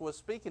Jesus was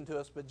speaking to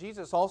us, but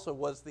Jesus also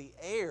was the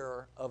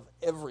heir of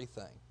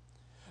everything.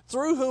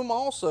 Through whom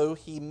also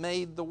He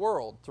made the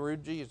world, through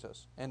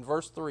Jesus. And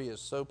verse 3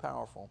 is so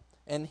powerful.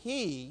 And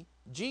He,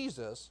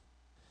 Jesus,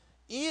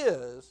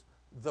 is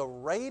the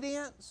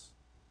radiance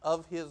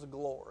of His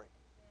glory.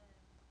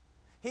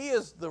 He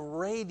is the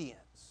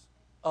radiance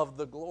of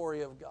the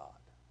glory of God.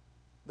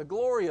 The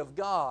glory of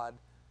God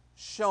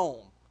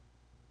shone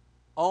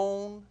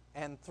on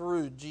and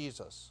through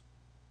Jesus.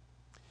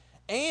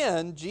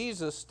 And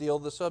Jesus, still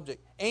the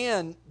subject,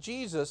 and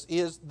Jesus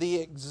is the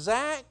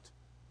exact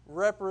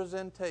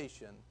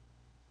representation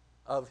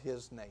of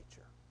His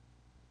nature.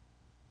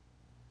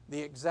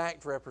 The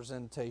exact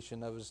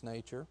representation of His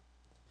nature.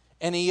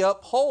 And He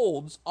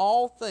upholds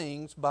all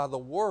things by the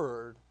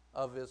word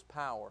of His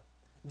power.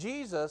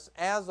 Jesus,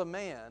 as a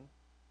man,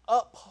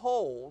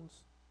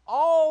 upholds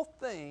all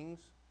things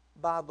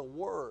by the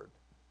word,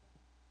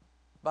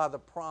 by the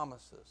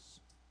promises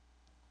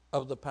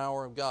of the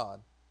power of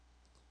God.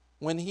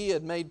 When He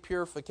had made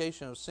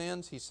purification of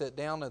sins, He sat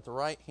down at the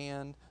right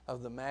hand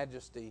of the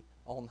Majesty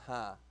on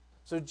high.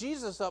 So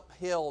Jesus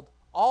upheld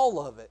all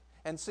of it.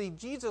 And see,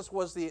 Jesus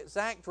was the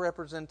exact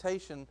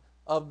representation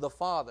of the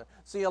Father.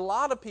 See, a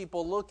lot of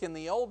people look in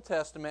the Old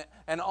Testament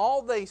and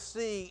all they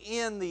see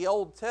in the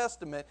Old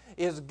Testament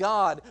is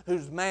God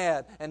who's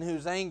mad and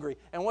who's angry.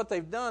 And what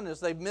they've done is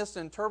they've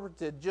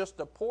misinterpreted just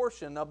a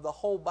portion of the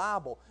whole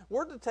Bible.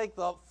 We're to take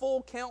the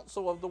full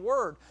counsel of the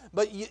Word.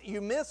 But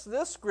you miss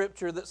this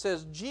scripture that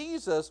says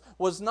Jesus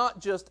was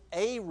not just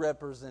a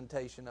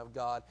representation of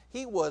God.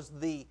 He was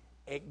the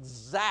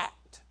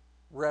exact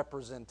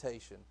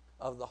representation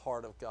of the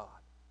heart of God.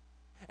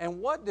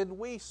 And what did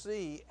we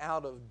see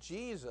out of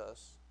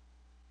Jesus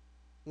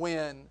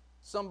when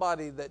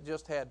somebody that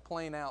just had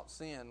plain out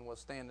sin was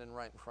standing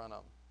right in front of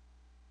him?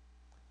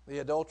 The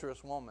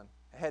adulterous woman.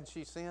 Had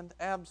she sinned?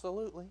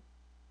 Absolutely.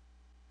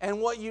 And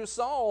what you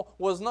saw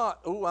was not,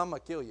 "Ooh, I'm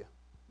going to kill you."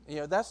 You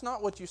know, that's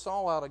not what you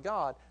saw out of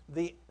God.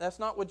 That's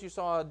not what you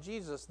saw out of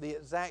Jesus, the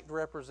exact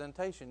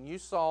representation. You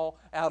saw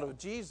out of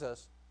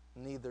Jesus,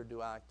 "Neither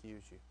do I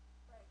accuse you."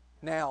 Right.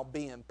 Now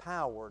be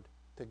empowered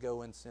to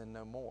go and sin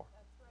no more.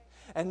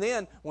 And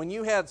then when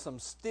you had some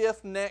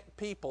stiff-necked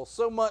people,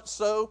 so much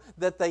so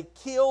that they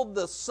killed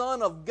the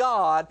Son of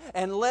God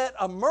and let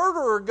a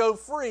murderer go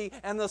free,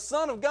 and the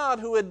Son of God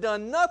who had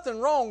done nothing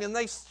wrong, and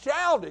they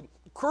shouted,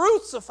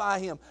 "Crucify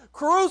Him!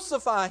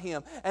 Crucify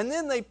Him!" And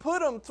then they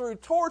put Him through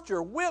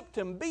torture, whipped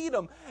Him, beat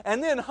Him,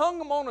 and then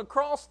hung Him on a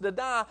cross to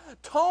die,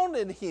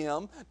 taunted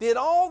Him, did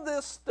all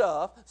this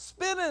stuff,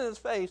 spit in His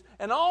face,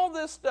 and all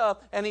this stuff,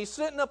 and He's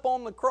sitting up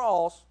on the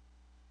cross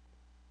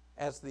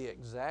as the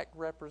exact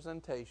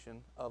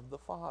representation of the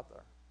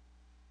Father,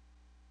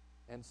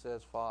 and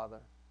says,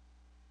 "Father,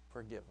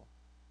 forgive them."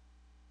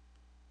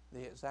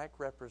 The exact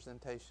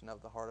representation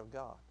of the heart of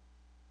God.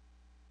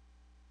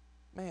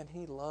 Man,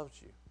 He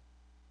loves you,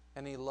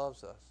 and He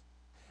loves us.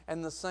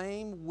 And the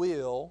same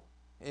will,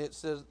 it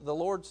says, the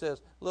Lord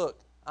says,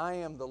 "Look, I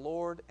am the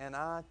Lord, and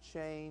I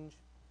change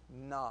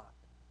not."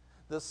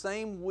 The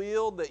same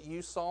will that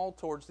you saw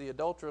towards the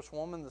adulterous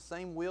woman, the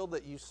same will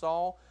that you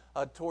saw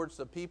towards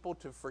the people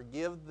to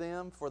forgive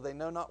them, for they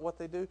know not what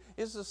they do,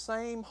 is the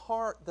same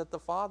heart that the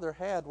Father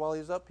had while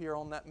He's up here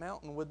on that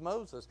mountain with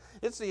Moses.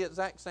 It's the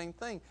exact same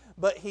thing.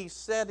 But He's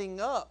setting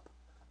up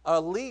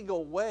a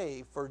legal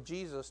way for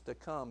Jesus to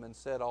come and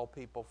set all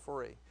people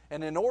free.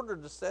 And in order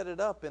to set it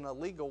up in a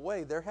legal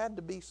way, there had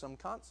to be some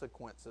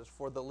consequences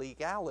for the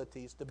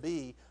legalities to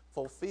be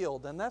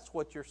fulfilled. And that's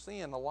what you're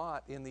seeing a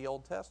lot in the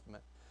Old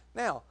Testament.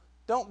 Now,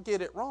 don't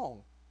get it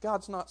wrong.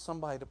 God's not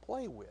somebody to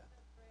play with.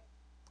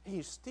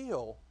 He's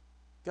still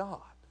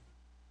God.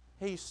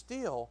 He's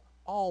still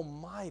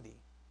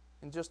Almighty.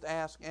 And just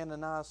ask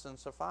Ananias and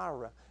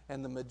Sapphira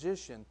and the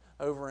magician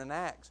over in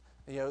Acts,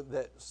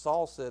 that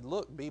Saul said,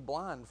 "Look, be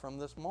blind from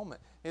this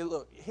moment." Hey,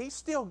 look, He's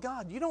still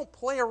God. You don't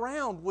play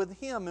around with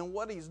Him and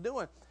what He's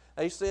doing.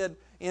 They said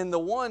in the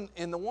one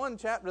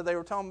chapter, they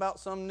were talking about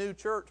some new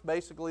church,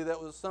 basically,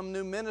 that was some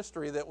new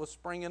ministry that was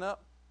springing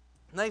up.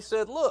 And they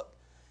said, "Look,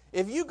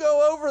 if you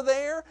go over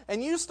there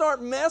and you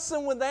start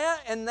messing with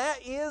that, and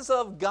that is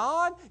of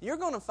God, you're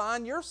going to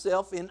find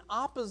yourself in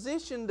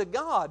opposition to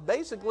God,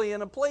 basically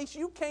in a place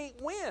you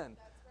can't win.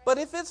 But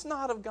if it's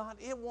not of God,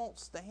 it won't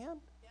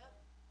stand.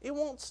 It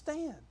won't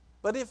stand.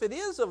 But if it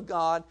is of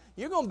God,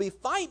 you're going to be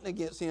fighting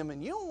against Him,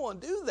 and you don't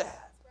want to do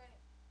that."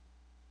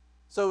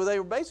 So they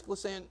were basically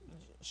saying,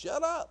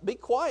 "Shut up, be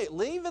quiet,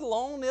 leave it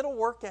alone, it'll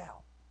work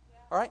out."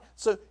 All right?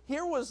 So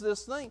here was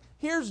this thing.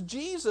 Here's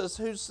Jesus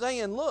who's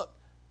saying, "Look,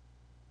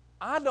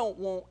 I don't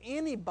want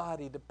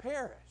anybody to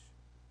perish."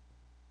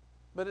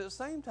 But at the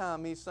same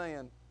time, He's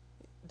saying,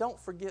 don't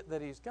forget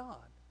that He's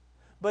God.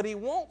 But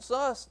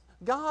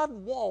God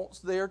wants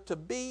there to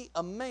be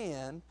a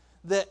man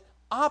that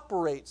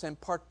operates and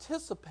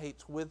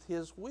participates with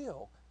His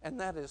will. And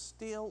that is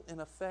still in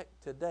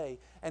effect today.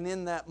 And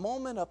in that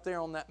moment up there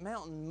on that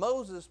mountain,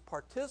 Moses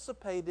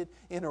participated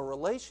in a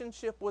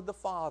relationship with the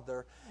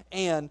Father.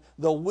 And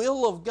the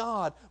will of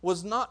God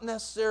was not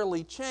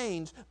necessarily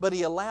changed, but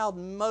He allowed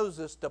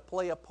Moses to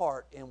play a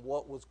part in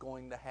what was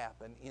going to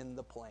happen in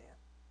the plan.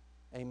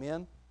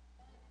 Amen?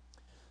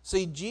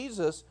 See,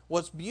 Jesus,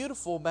 what's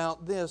beautiful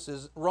about this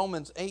is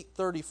Romans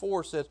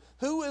 8:34 says,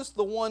 "Who is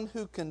the one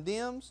who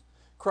condemns?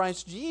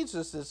 Christ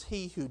Jesus is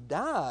He who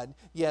died,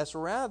 yes,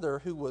 rather,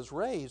 who was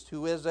raised,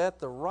 who is at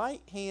the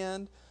right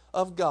hand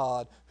of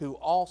God, who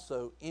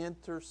also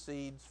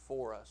intercedes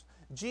for us."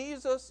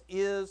 Jesus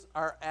is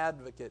our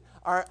advocate.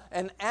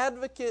 An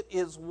advocate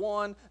is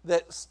one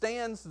that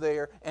stands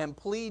there and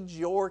pleads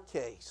your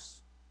case.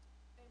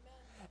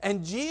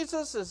 And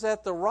Jesus is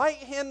at the right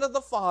hand of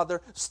the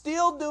Father,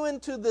 still doing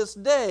to this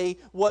day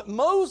what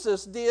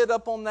Moses did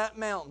up on that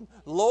mountain.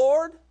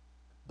 Lord,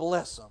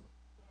 bless them.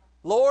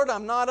 Lord,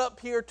 I'm not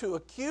up here to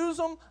accuse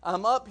them.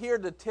 I'm up here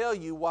to tell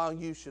you why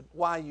you should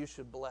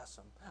bless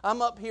them.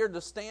 I'm up here to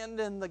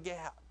stand in the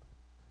gap.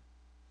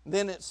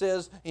 Then it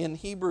says in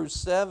Hebrews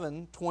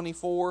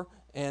 7:24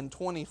 and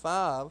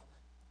 25,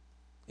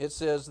 it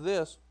says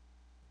this.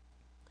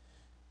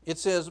 It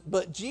says,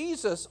 "But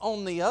Jesus,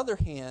 on the other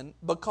hand,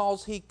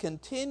 because He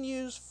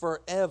continues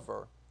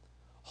forever,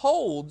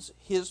 holds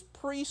His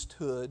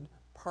priesthood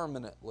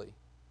permanently.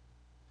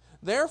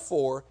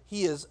 Therefore,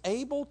 He is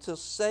able to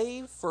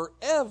save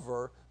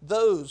forever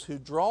those who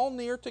draw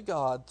near to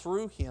God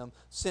through Him,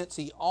 since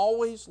He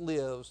always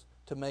lives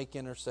to make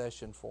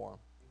intercession for them."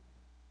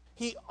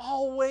 He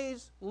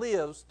always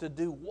lives to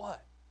do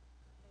what?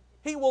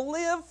 He will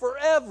live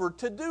forever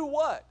to do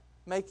what?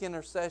 Make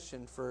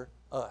intercession for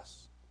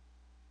us.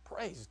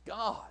 Praise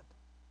God.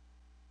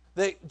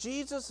 That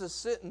Jesus is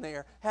sitting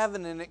there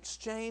having an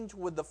exchange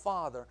with the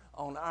Father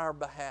on our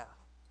behalf.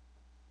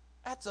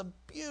 That's a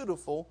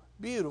beautiful,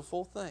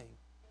 beautiful thing.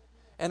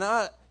 And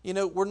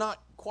we're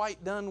not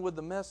quite done with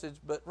the message,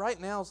 but right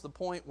now is the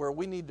point where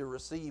we need to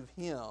receive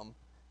Him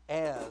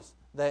as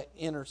that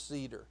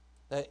interceder,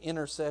 that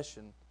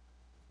intercession.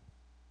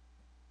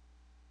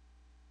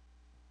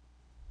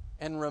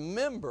 And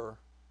remember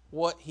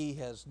what He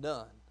has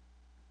done.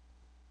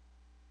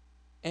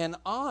 And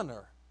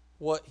honor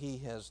what He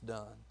has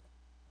done.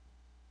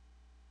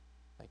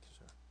 Thank you,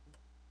 sir.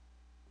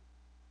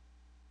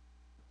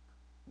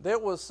 There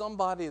was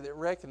somebody that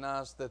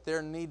recognized that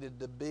there needed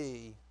to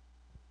be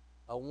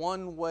a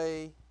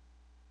one-way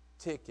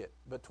ticket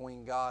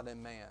between God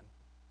and man.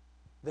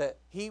 That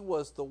He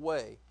was the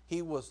way,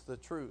 He was the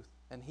truth,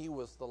 and He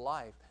was the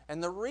life.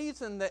 And the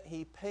reason that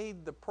He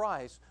paid the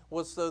price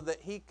was so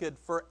that He could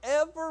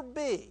forever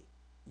be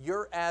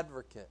your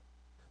advocate.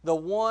 The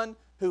one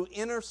who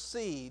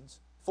intercedes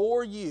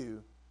for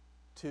you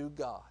to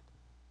God.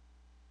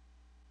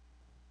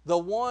 The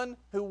one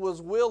who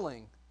was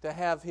willing to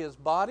have His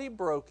body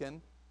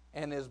broken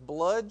and His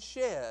blood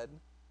shed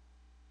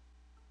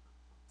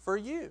for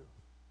you,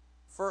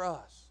 for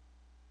us.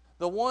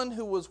 The one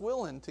who was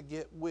willing to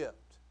get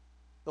whipped.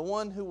 The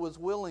one who was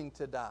willing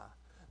to die.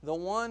 The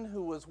one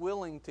who was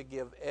willing to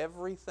give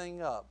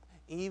everything up,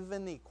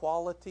 even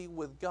equality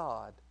with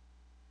God,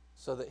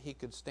 so that He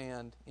could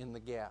stand in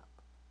the gap.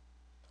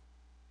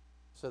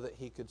 So that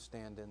He could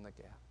stand in the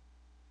gap.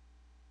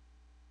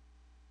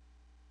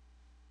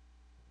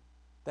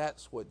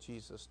 That's what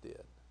Jesus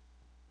did.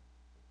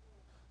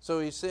 So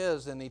He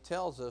says, and He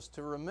tells us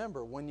to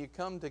remember, when you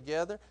come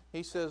together,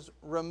 He says,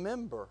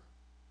 remember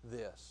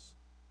this.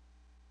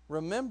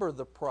 Remember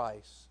the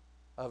price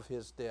of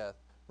His death.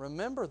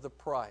 Remember the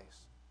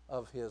price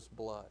of His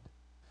blood.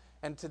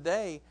 And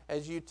today,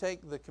 as you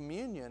take the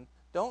communion,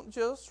 don't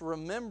just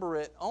remember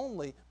it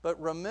only,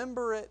 but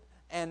remember it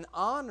and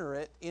honor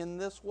it in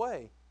this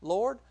way.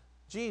 Lord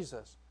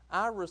Jesus,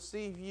 I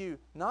receive You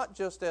not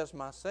just as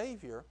my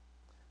Savior,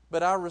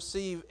 but I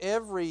receive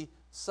every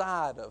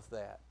side of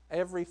that,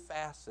 every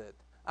facet.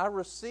 I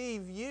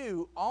receive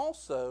You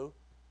also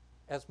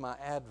as my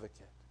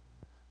advocate,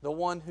 the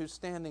one who's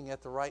standing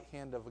at the right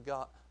hand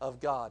of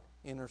God,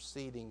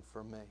 interceding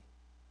for me,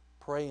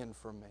 praying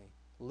for me,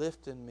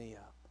 lifting me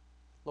up.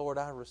 Lord,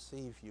 I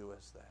receive You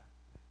as that.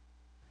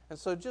 And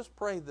so just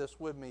pray this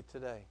with me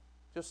today.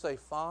 Just say,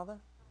 Father,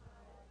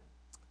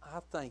 I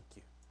thank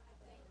You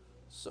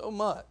so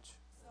much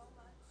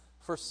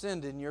for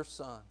sending Your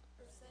Son.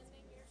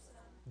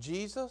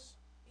 Jesus,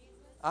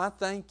 I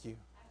thank You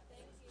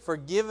for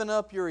giving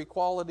up Your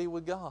equality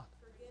with God,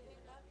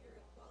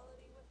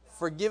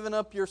 for giving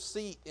up Your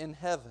seat in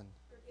heaven,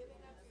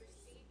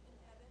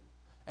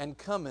 and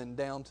coming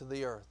down to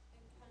the earth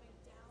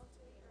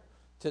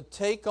to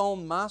take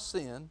on my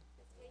sin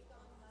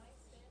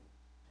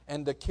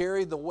and to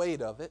carry the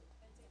weight of it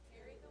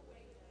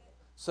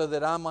so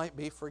that I might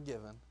be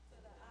forgiven,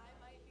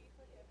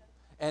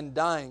 and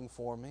dying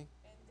for me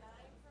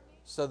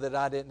so that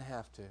I didn't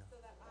have to.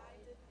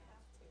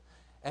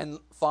 And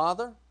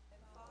Father,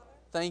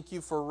 thank You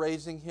for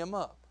raising Him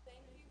up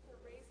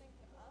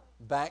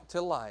back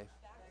to life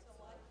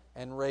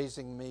and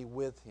raising me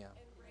with Him.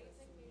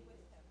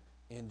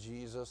 In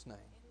Jesus' name.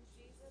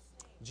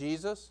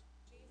 Jesus,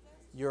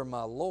 you're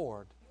my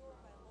Lord.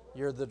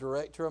 You're the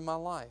director of my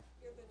life.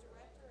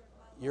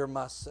 You're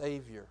my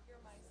Savior.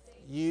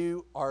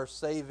 You are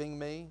saving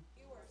me,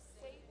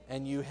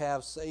 and you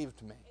have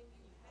saved me.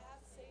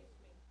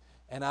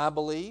 And I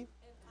believe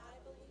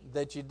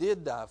that you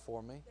did die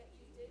for me,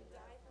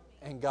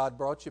 and God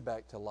brought you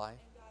back to life.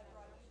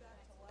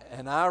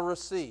 And I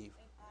receive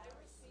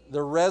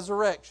the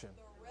resurrection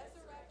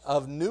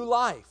of new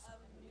life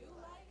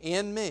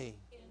in me.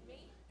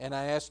 And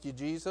I ask you,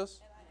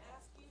 Jesus,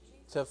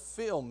 to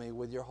fill me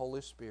with your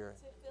Holy Spirit.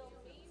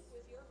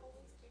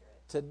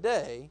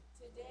 Today,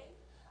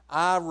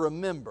 I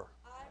remember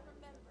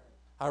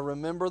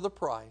the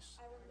price,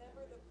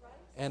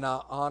 and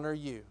I honor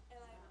you.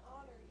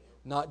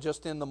 Not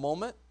just in the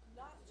moment,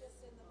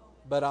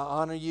 but I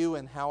honor you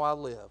in how I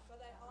live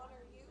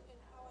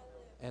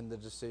and the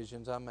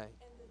decisions I make.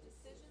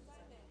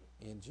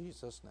 In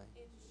Jesus' name.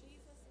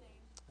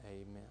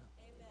 Amen.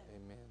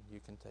 Amen. You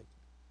can take it.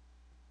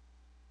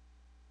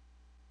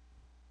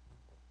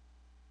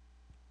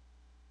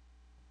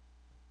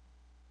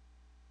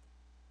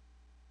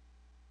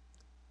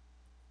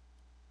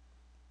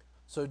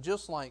 So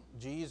just like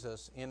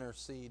Jesus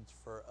intercedes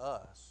for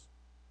us,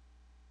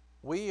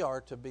 we are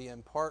to be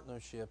in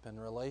partnership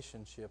and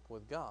relationship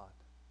with God.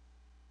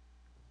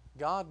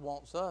 God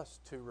wants us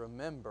to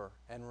remember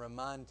and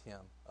remind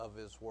Him of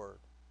His Word.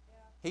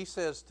 He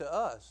says to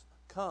us,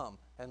 come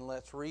and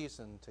let's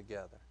reason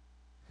together.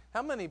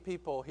 How many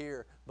people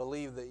here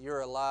believe that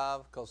you're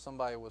alive because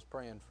somebody was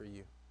praying for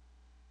you?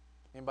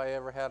 Anybody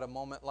ever had a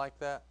moment like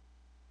that?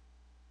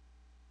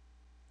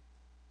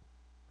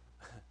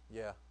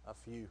 Yeah, a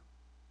few.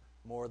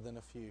 More than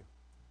a few.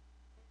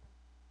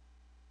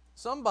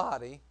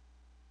 Somebody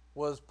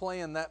was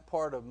playing that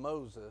part of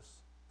Moses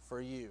for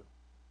you.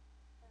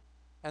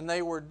 And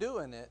they were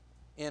doing it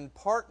in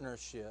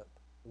partnership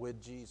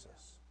with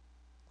Jesus.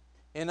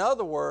 In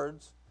other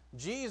words,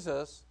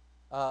 Jesus,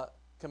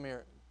 come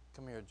here,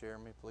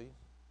 Jeremy, please.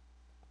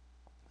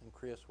 And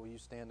Chris, will you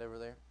stand over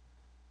there?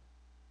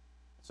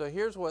 So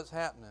here's what's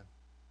happening.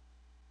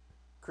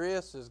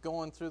 Chris is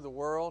going through the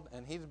world,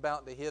 and he's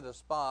about to hit a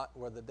spot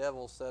where the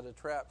devil set a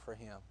trap for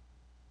him.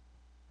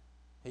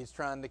 He's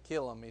trying to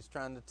kill him. He's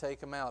trying to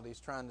take him out. He's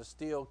trying to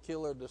steal,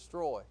 kill, or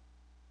destroy.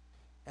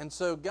 And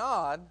so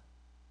God,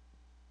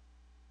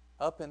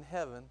 up in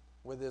heaven,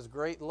 with His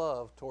great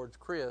love towards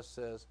Chris,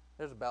 says,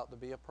 there's about to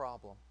be a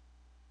problem.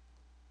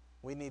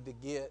 We need to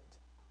get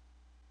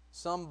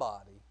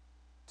somebody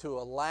to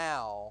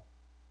allow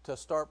to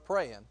start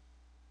praying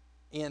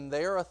in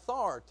their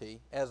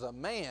authority as a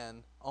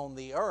man on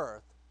the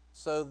earth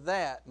so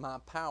that my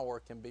power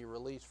can be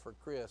released for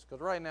Chris.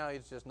 Because right now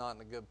he's just not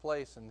in a good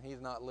place and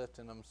he's not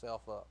lifting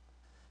himself up.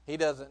 He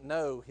doesn't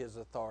know his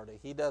authority.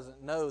 He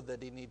doesn't know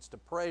that he needs to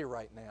pray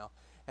right now.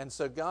 And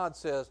so God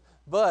says,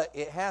 but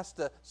it has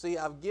to, see,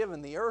 I've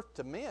given the earth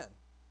to men.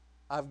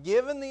 I've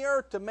given the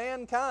earth to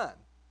mankind.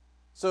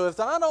 So if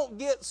I don't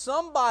get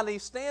somebody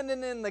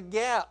standing in the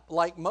gap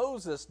like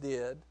Moses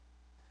did,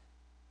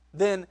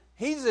 then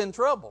he's in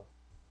trouble.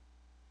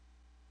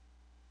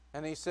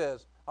 And He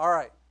says, all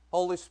right,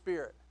 Holy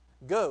Spirit,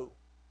 go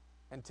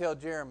and tell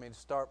Jeremy to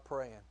start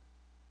praying.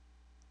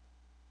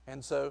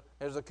 And so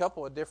there's a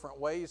couple of different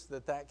ways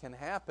that can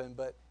happen,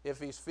 but if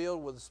he's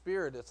filled with the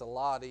Spirit, it's a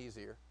lot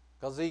easier.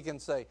 Because he can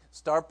say,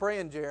 start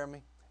praying,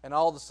 Jeremy. And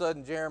all of a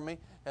sudden, Jeremy,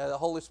 the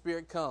Holy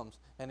Spirit comes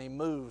and He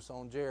moves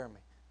on Jeremy.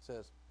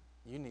 Says,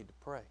 you need to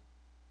pray.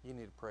 You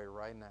need to pray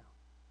right now.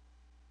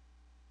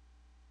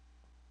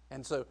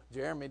 And so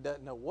Jeremy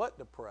doesn't know what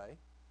to pray.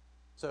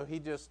 So he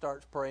just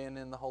starts praying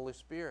in the Holy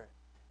Spirit.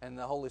 And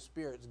the Holy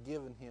Spirit's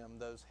given him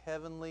those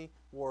heavenly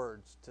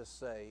words to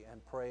say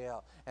and pray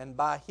out. And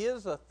by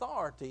His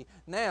authority,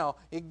 now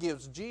it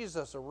gives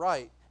Jesus a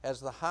right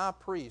as the high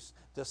priest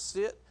to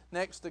sit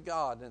next to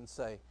God and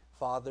say,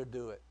 Father,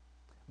 do it.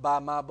 By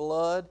my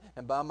blood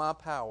and by my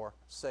power,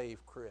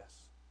 save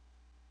Chris.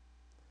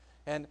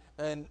 And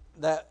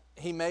that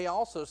He may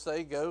also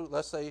say, go,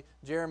 let's say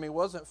Jeremy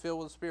wasn't filled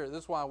with the Spirit.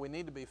 This is why we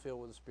need to be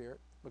filled with the Spirit.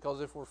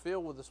 Because if we're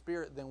filled with the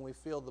Spirit, then we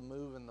feel the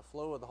move and the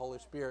flow of the Holy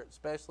Spirit,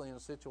 especially in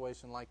a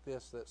situation like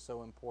this that's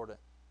so important.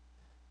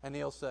 And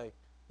He'll say,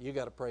 you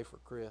got to pray for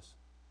Chris.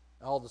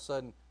 And all of a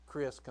sudden,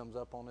 Chris comes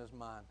up on his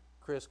mind.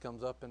 Chris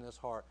comes up in his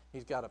heart.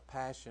 He's got a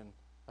passion,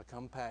 a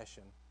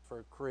compassion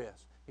for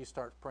Chris. He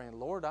starts praying,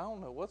 Lord, I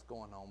don't know what's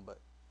going on, but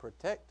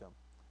protect him.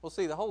 Well,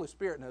 see, the Holy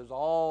Spirit knows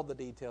all the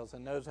details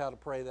and knows how to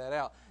pray that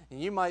out.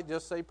 And you might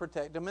just say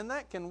protect him, and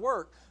that can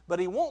work. But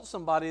He wants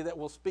somebody that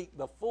will speak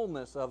the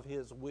fullness of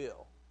His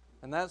will.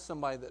 And that's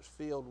somebody that's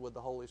filled with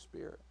the Holy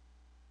Spirit.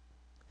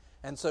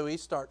 And so he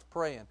starts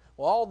praying.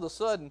 Well, all of a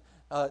sudden,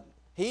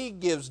 He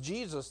gives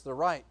Jesus the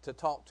right to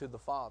talk to the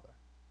Father.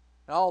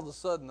 And all of a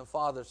sudden, the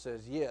Father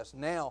says, yes,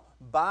 now,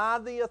 by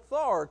the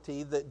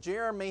authority that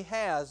Jeremy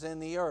has in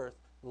the earth,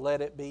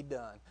 let it be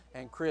done.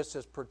 And Chris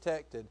is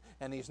protected,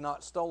 and he's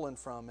not stolen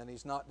from, and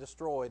he's not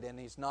destroyed, and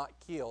he's not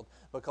killed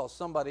because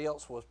somebody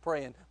else was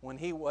praying when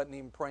he wasn't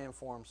even praying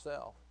for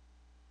himself.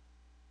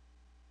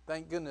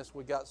 Thank goodness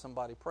we got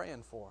somebody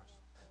praying for us.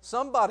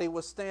 Somebody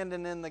was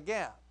standing in the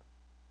gap.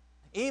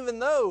 Even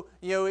though,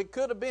 it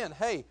could have been,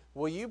 hey,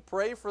 will you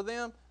pray for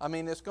them? I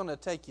mean, it's going to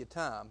take you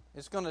time.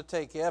 It's going to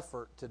take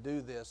effort to do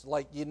this.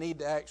 Like, you need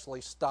to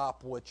actually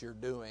stop what you're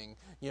doing.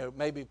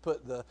 Maybe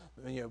put the,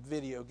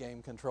 video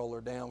game controller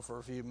down for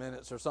a few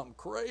minutes or something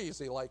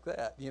crazy like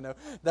that.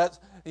 That's,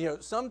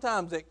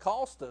 sometimes it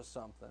costs us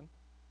something.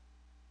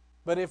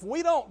 But if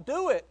we don't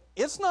do it,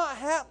 it's not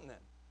happening.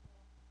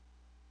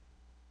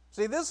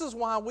 See, this is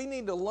why we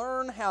need to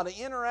learn how to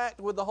interact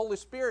with the Holy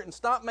Spirit and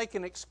stop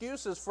making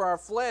excuses for our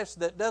flesh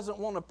that doesn't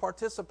want to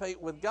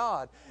participate with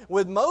God.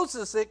 With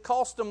Moses, it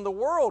cost him the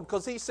world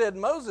because he said,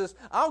 Moses,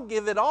 I'll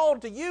give it all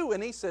to you.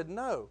 And he said,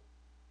 no.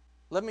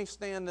 Let me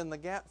stand in the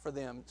gap for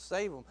them,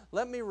 save them.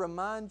 Let me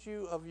remind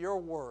you of your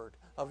word,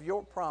 of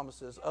your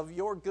promises, of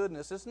your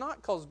goodness. It's not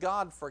because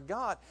God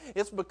forgot.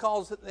 It's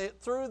because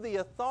through the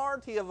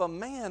authority of a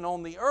man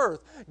on the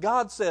earth,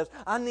 God says,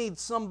 I need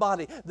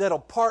somebody that'll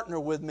partner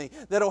with me,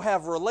 that'll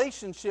have a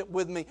relationship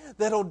with me,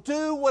 that'll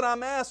do what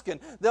I'm asking.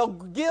 They'll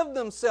give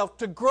themselves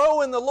to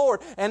grow in the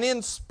Lord. And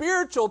in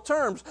spiritual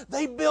terms,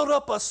 they build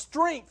up a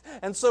strength.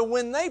 And so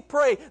when they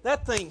pray,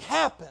 that thing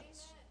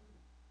happens.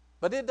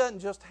 But it doesn't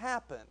just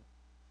happen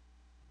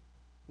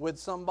with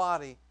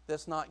somebody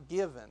that's not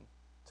given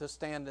to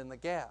stand in the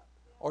gap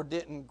or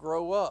didn't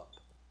grow up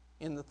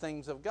in the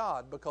things of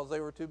God because they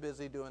were too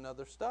busy doing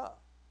other stuff.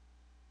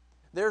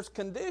 There's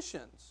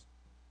conditions.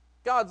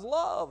 God's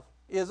love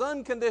is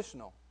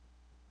unconditional,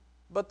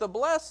 but the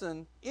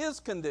blessing is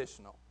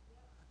conditional.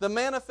 The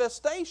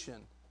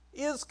manifestation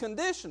is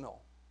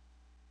conditional.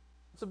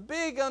 It's a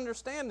big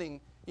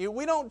understanding.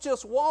 We don't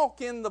just walk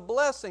in the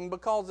blessing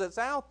because it's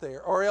out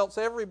there, or else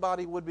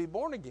everybody would be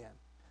born again.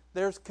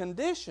 There's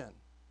condition.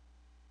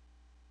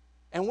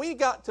 And we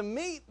got to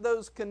meet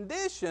those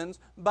conditions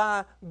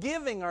by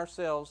giving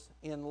ourselves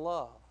in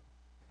love.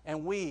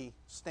 And we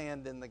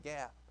stand in the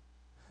gap.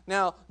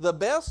 Now, the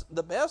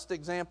best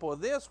example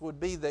of this would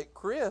be that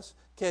Chris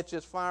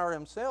catches fire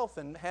himself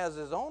and has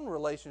his own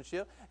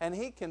relationship, and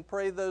he can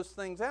pray those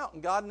things out,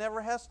 and God never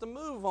has to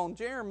move on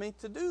Jeremy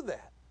to do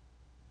that.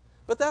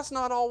 But that's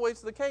not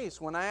always the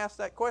case. When I asked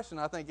that question,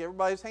 I think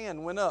everybody's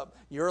hand went up.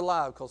 You're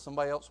alive because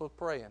somebody else was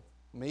praying.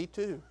 Me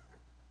too.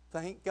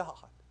 Thank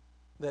God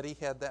that he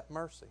had that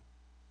mercy.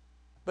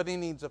 But he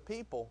needs a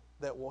people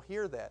that will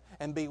hear that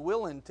and be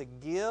willing to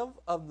give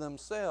of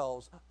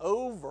themselves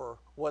over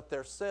what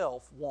their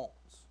self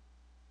wants.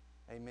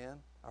 Amen?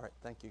 All right,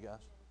 thank you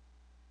guys.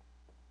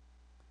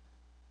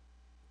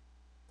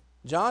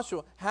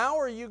 Joshua, how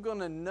are you going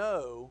to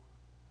know?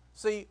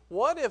 See,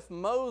 what if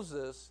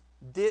Moses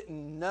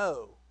didn't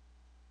know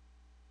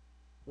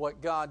what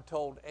God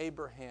told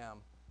Abraham,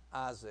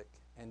 Isaac,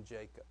 and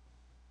Jacob?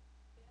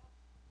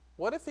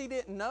 What if he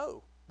didn't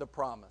know the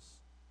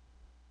promise?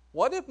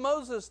 What if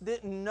Moses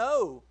didn't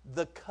know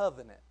the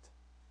covenant?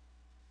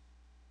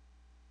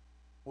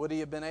 Would he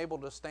have been able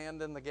to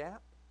stand in the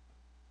gap?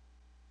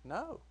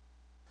 No.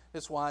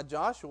 It's why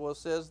Joshua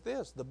says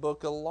this, the book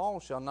of the law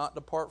shall not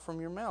depart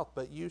from your mouth,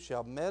 but you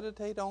shall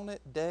meditate on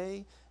it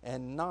day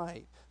and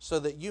night, so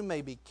that you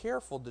may be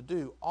careful to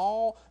do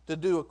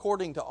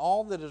according to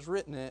all that is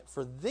written in it,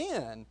 for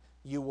then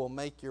you will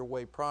make your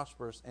way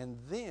prosperous, and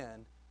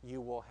then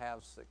you will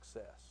have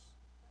success.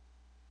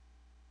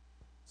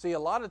 See, a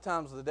lot of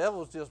times the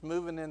devil's just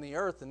moving in the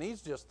earth and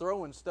he's just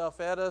throwing stuff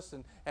at us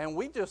and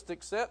we just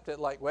accept it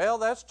like, well,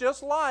 that's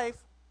just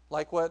life.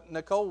 Like what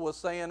Nicole was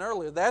saying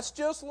earlier. That's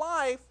just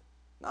life.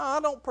 No, I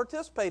don't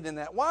participate in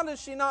that. Why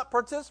does she not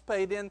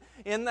participate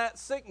in that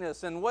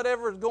sickness and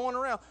whatever is going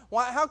around?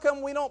 Why? How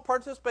come we don't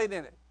participate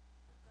in it?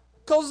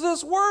 Because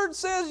this word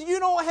says you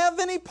don't have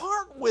any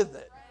part with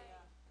it.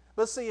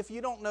 But see, if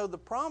you don't know the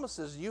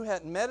promises, you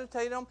hadn't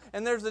meditated on them.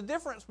 And there's a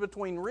difference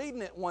between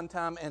reading it one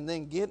time and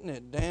then getting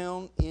it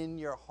down in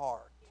your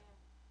heart.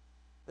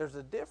 There's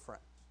a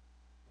difference.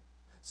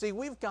 See,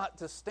 we've got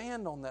to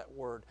stand on that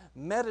word,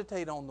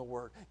 meditate on the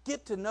word,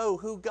 get to know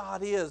who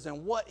God is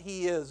and what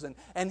He is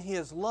and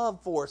His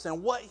love for us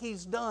and what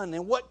He's done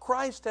and what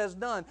Christ has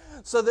done,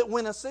 so that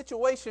when a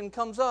situation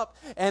comes up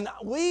and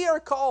we are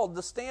called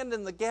to stand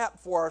in the gap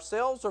for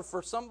ourselves or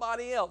for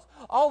somebody else,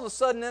 all of a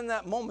sudden in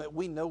that moment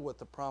we know what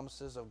the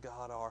promises of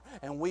God are,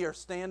 and we are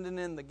standing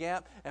in the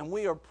gap and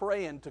we are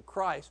praying to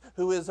Christ,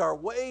 who is our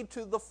way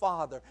to the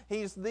Father.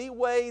 He's the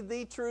way,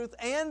 the truth,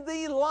 and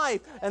the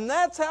life, and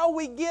that's how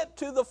we get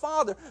to the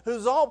Father,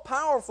 who's all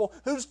powerful,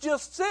 who's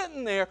just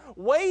sitting there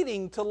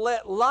waiting to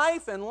let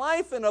life and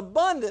life in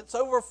abundance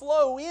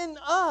overflow in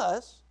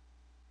us.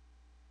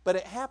 But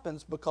it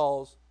happens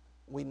because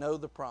we know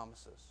the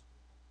promises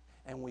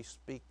and we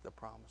speak the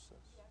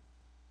promises.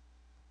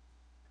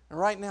 And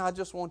right now I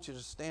just want you to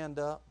stand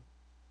up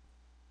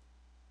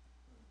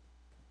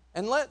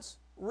and let's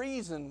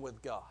reason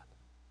with God.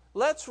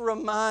 Let's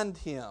remind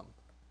Him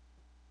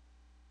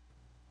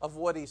of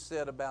what He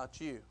said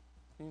about you.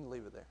 You can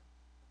leave it there.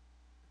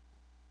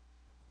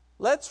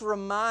 Let's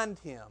remind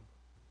Him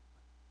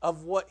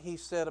of what He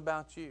said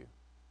about you.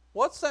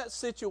 What's that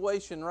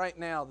situation right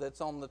now that's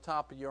on the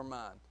top of your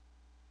mind?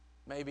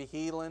 Maybe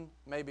healing,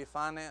 maybe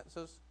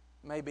finances,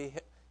 maybe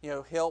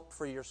help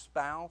for your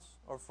spouse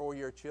or for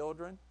your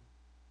children.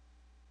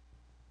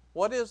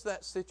 What is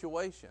that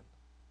situation?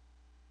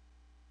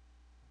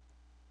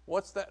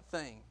 What's that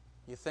thing?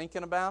 You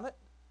thinking about it?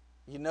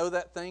 You know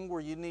that thing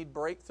where you need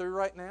breakthrough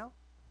right now?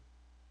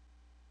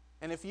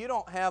 And if you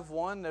don't have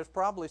one, there's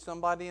probably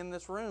somebody in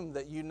this room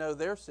that you know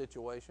their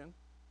situation.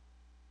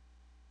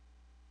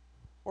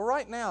 Well,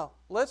 right now,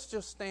 let's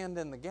just stand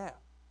in the gap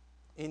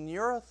in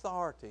your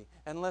authority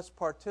and let's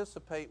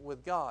participate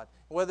with God,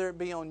 whether it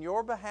be on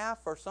your behalf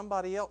or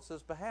somebody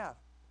else's behalf.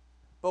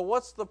 But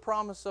what's the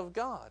promise of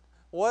God?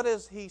 What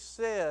has He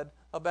said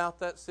about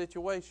that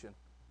situation?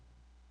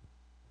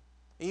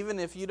 Even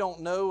if you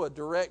don't know a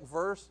direct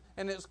verse,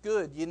 and it's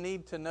good, you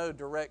need to know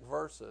direct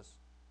verses.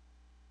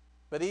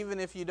 But even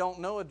if you don't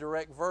know a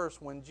direct verse,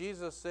 when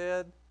Jesus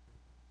said,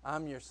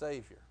 I'm your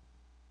Savior,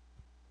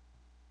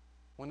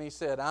 when He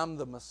said, I'm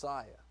the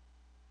Messiah,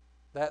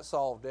 that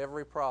solved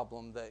every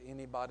problem that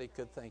anybody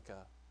could think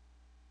of.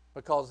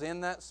 Because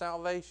in that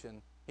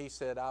salvation, He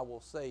said, I will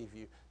save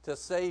you. To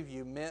save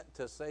you meant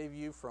to save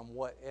you from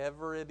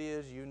whatever it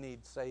is you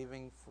need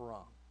saving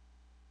from.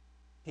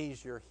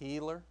 He's your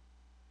healer.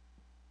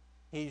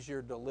 He's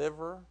your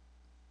deliverer.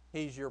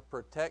 He's your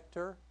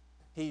protector.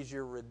 He's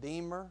your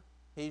redeemer.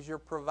 He's your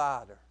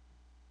provider.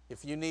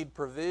 If you need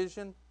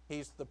provision,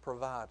 He's the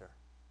provider.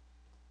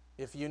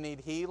 If you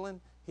need healing,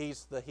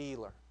 He's the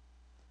healer.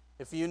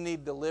 If you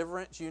need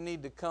deliverance, you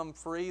need to come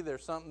free,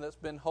 there's something that's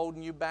been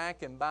holding you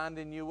back and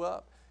binding you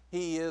up,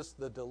 He is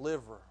the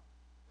deliverer.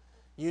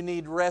 You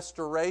need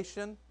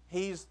restoration,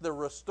 He's the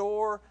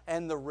restorer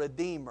and the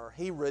redeemer.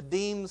 He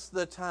redeems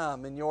the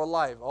time in your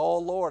life. Oh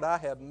Lord, I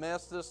have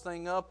messed this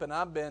thing up and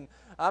I've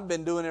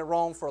been doing it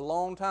wrong for a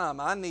long time.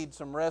 I need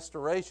some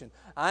restoration.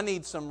 I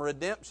need some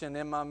redemption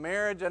in my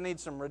marriage. I need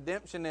some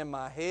redemption in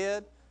my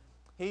head.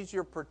 He's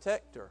your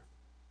protector.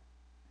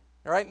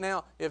 Right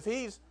now, if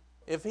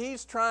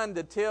he's trying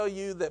to tell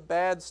you that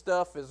bad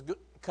stuff is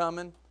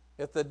coming,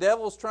 if the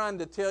devil's trying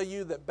to tell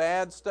you that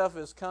bad stuff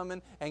is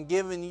coming and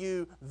giving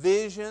you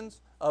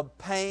visions of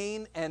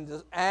pain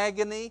and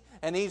agony,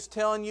 and he's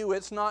telling you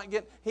it's not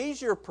getting,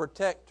 he's your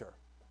protector.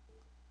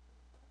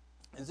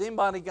 Has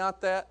anybody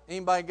got that?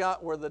 Anybody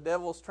got where the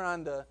devil's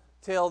trying to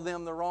tell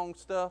them the wrong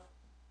stuff?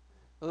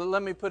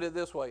 Let me put it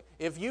this way.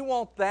 If you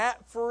want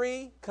that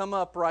free, come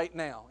up right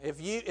now. If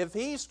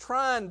he's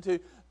trying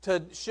to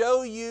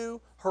show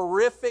you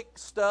horrific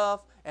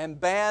stuff and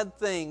bad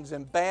things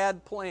and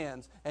bad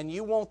plans, and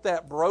you want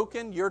that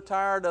broken, you're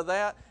tired of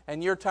that,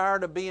 and you're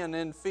tired of being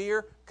in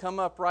fear, come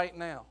up right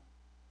now.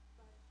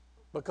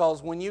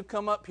 Because when you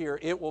come up here,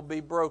 it will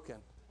be broken.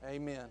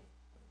 Amen.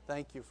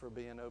 Thank you for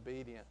being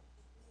obedient.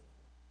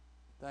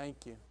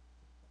 Thank you.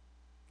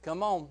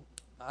 Come on.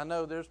 I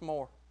know there's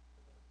more.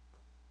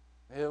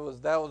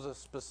 That was a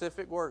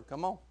specific word.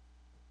 Come on.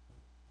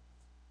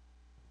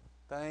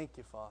 Thank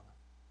you, Father.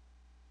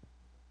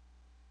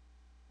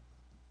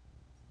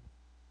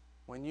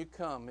 When you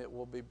come, it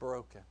will be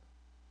broken.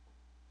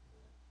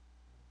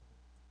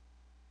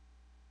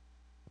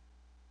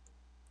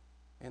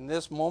 In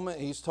this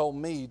moment, He's told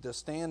me to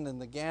stand in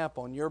the gap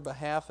on your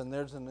behalf, and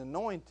there's an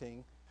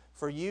anointing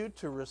for you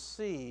to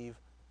receive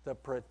the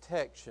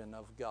protection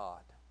of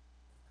God.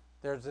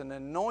 There's an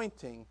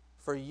anointing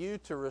for you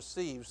to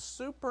receive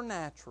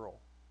supernatural,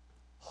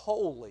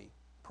 holy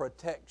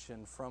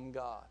protection from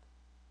God.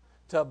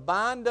 To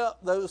bind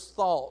up those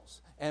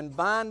thoughts and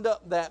bind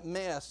up that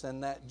mess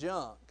and that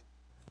junk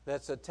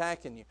that's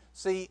attacking you.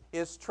 See,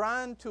 it's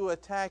trying to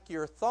attack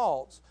your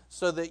thoughts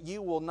so that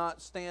you will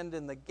not stand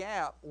in the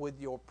gap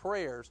with your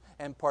prayers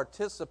and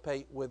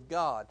participate with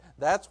God.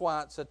 That's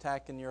why it's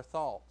attacking your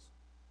thoughts.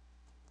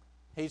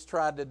 He's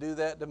tried to do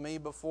that to me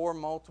before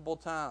multiple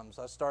times.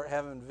 I start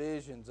having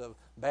visions of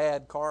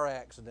bad car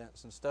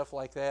accidents and stuff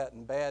like that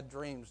and bad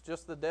dreams.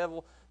 Just the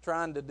devil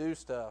trying to do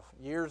stuff.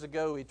 Years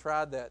ago he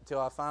tried that until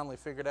I finally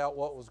figured out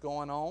what was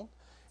going on.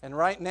 And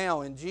right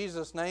now, in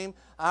Jesus' name,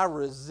 I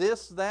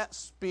resist that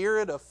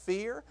spirit of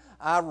fear.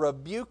 I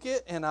rebuke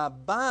it and I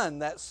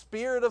bind that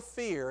spirit of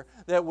fear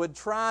that would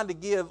try to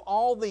give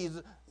all these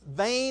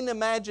vain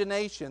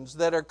imaginations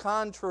that are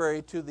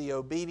contrary to the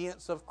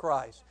obedience of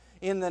Christ.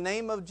 In the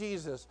name of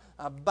Jesus,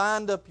 I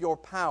bind up your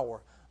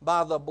power.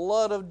 By the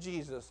blood of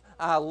Jesus,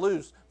 I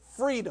loose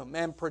freedom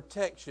and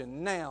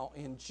protection now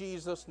in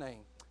Jesus'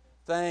 name.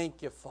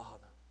 Thank you,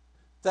 Father.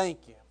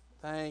 Thank you.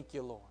 Thank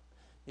you, Lord.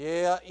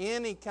 Yeah,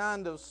 any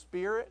kind of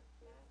spirit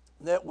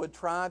that would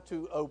try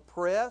to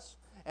oppress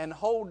and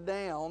hold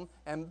down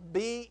and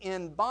be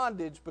in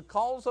bondage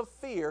because of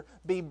fear,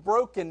 be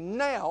broken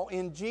now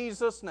in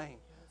Jesus' name.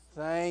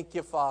 Thank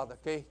you, Father.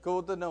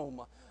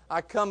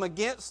 I come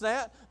against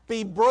that.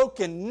 Be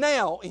broken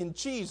now in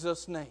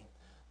Jesus' name.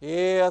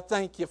 Yeah,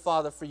 thank you,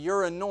 Father, for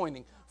your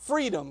anointing.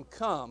 Freedom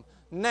come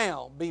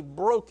now. Be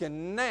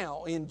broken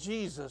now in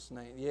Jesus'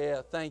 name.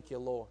 Yeah, thank you,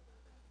 Lord.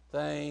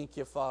 Thank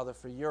you, Father,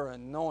 for your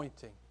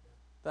anointing.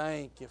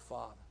 Thank you,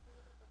 Father.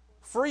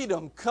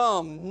 Freedom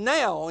come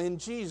now in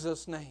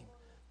Jesus' name.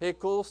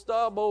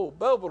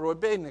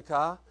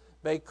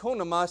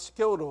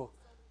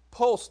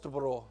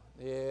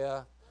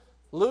 Yeah,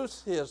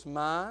 Loose his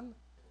mind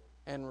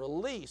and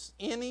release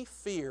any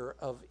fear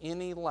of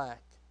any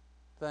lack.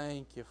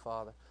 Thank you,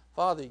 Father.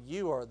 Father,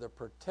 you are the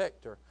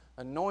protector.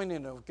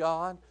 Anointing of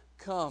God,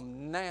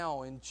 come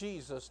now in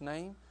Jesus'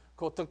 name.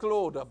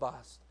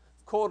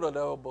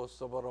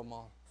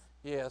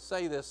 Yeah,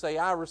 say this. Say,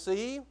 I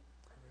receive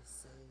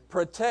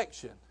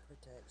protection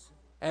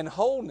and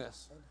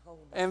wholeness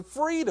and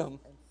freedom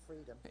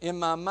in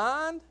my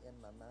mind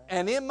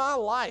and in my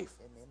life.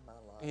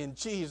 In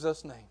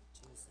Jesus' name.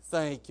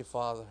 Thank you,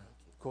 Father.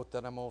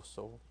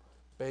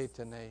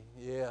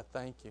 Yeah,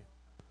 thank you.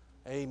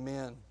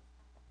 Amen.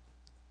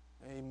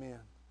 Amen.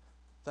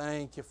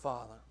 Thank you,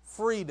 Father.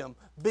 Freedom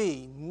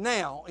be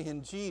now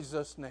in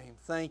Jesus' name.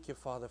 Thank you,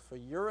 Father, for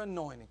your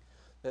anointing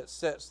that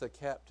sets the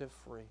captive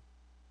free.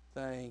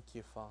 Thank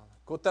you, Father.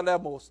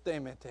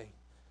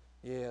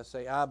 Yeah,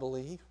 say, I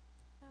believe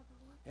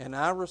and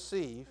I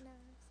receive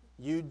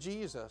you,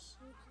 Jesus,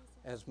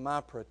 as my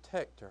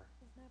protector.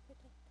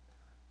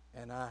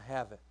 And I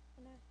have it.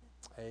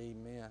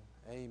 Amen.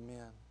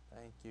 Amen.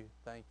 Thank you.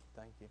 Thank you.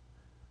 Thank you.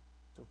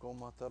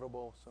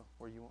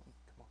 Where you want?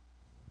 Come on.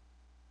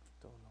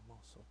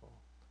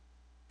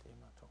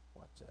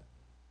 What's that?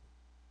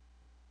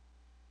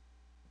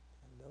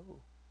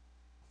 Hello.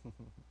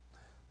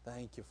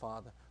 Thank you,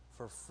 Father,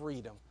 for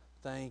freedom.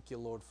 Thank you,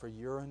 Lord, for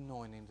your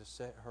anointing to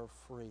set her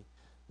free.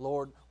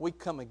 Lord, we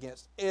come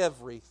against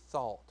every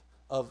thought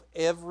of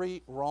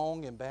every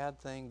wrong and bad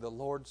thing. The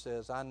Lord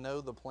says, I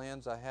know the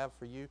plans I have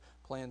for you,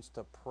 plans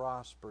to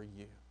prosper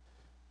you.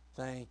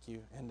 Thank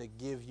you, and to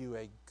give you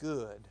a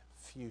good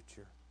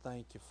future.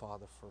 Thank you,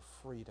 Father, for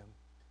freedom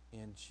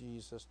in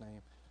Jesus'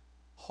 name.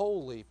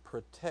 Holy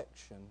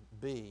protection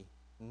be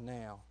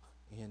now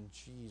in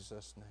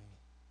Jesus' name.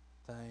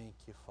 Thank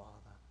you,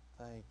 Father.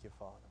 Thank you,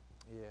 Father.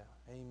 Yeah,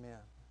 amen.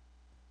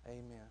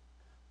 Amen.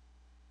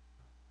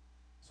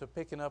 So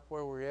picking up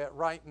where we're at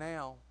right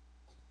now,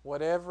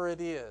 whatever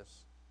it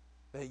is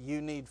that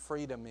you need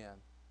freedom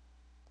in,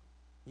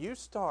 you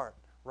start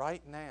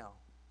right now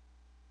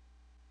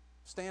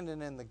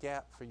standing in the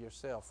gap for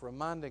yourself,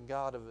 reminding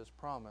God of His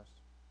promise.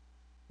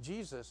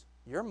 Jesus,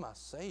 you're my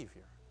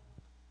Savior.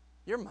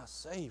 You're my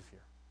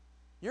Savior.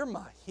 You're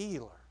my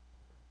healer.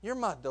 You're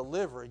my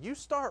deliverer. You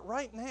start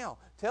right now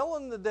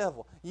telling the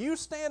devil, you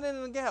stand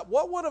in the gap.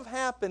 What would have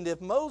happened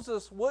if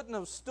Moses wouldn't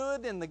have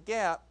stood in the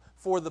gap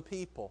for the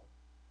people?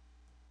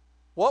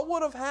 What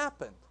would have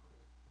happened?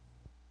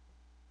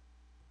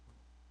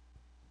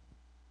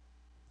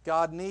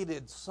 God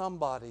needed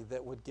somebody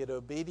that would get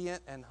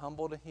obedient and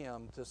humble to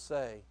Him to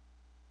say,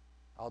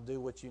 I'll do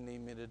what you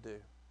need me to do.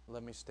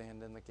 Let me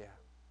stand in the gap.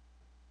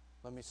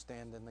 Let me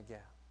stand in the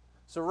gap.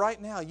 So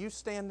right now, you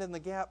stand in the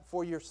gap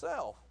for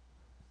yourself.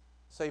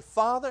 Say,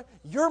 Father,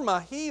 you're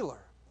my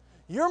healer.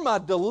 You're my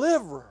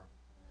deliverer.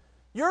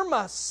 You're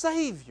my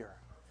Savior.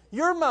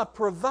 You're my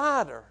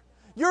provider.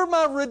 You're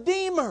my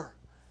Redeemer.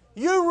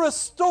 You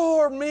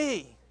restore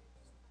me.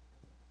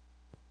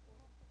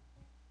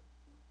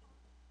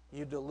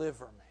 You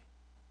deliver me.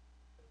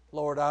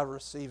 Lord, I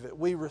receive it.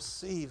 We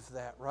receive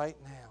that right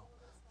now.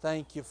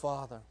 Thank you,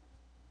 Father.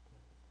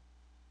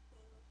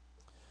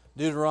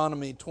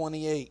 Deuteronomy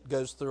 28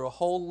 goes through a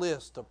whole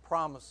list of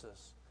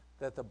promises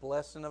that the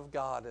blessing of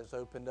God has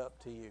opened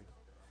up to you.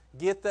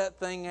 Get that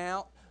thing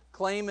out.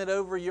 Claim it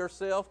over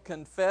yourself.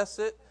 Confess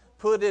it.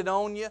 Put it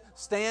on you.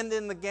 Stand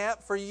in the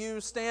gap for you.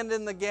 Stand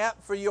in the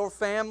gap for your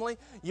family.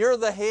 You're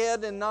the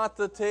head and not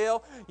the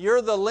tail.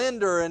 You're the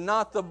lender and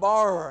not the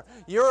borrower.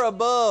 You're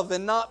above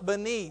and not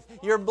beneath.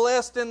 You're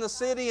blessed in the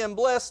city and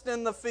blessed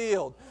in the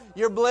field.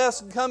 You're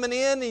blessed coming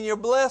in and you're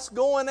blessed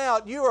going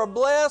out. You are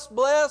blessed,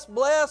 blessed,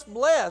 blessed,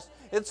 blessed.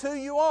 It's who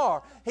you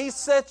are. He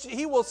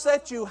will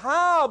set you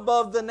high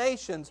above the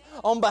nations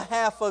on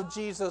behalf of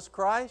Jesus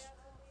Christ.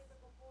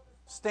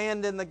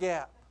 Stand in the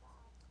gap.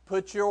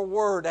 Put your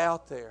word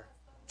out there.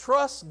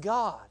 Trust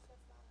God.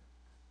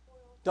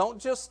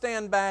 Don't just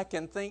stand back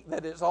and think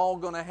that it's all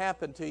going to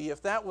happen to you.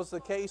 If that was the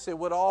case, it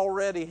would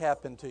already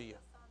happen to you.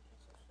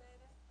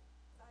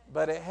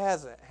 But it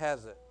hasn't,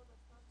 has it?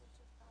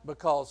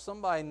 Because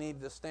somebody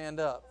needs to stand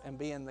up and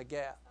be in the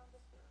gap.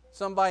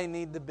 Somebody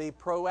needs to be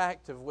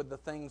proactive with the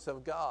things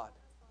of God.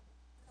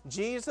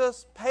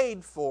 Jesus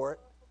paid for it.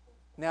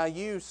 Now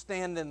you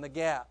stand in the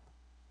gap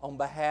on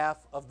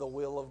behalf of the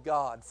will of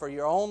God. For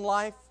your own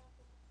life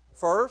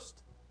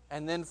first,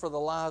 and then for the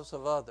lives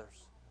of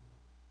others.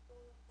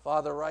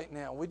 Father, right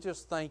now, we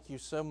just thank you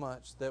so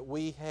much that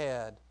we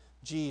had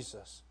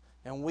Jesus.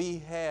 And we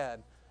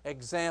had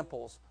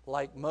examples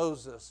like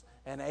Moses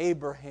and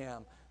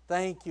Abraham.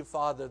 Thank you,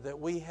 Father, that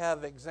we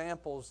have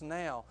examples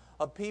now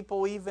of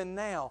people even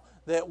now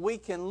that we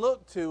can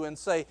look to and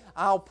say,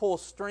 I'll pull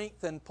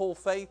strength and pull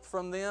faith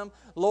from them.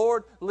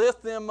 Lord,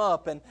 lift them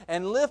up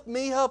and lift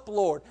me up,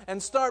 Lord,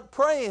 and start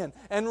praying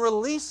and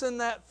releasing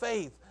that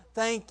faith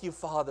Thank you,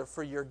 Father,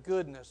 for your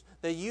goodness,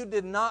 that you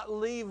did not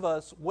leave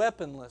us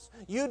weaponless.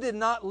 You did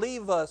not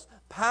leave us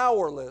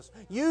powerless.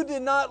 You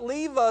did not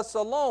leave us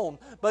alone,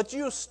 but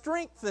you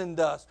strengthened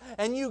us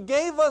and you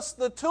gave us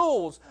the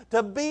tools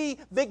to be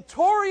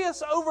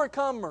victorious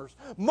overcomers,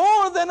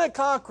 more than a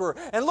conqueror.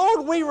 And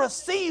Lord, we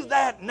receive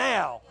that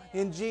now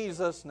in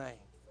Jesus' name.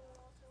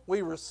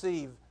 We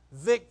receive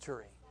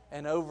victory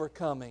and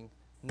overcoming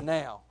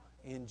now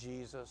in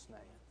Jesus'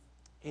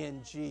 name.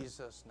 In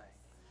Jesus' name.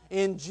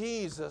 In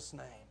Jesus'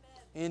 name.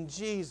 In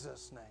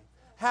Jesus' name.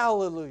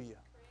 Hallelujah.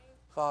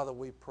 Father,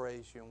 we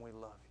praise you and we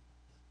love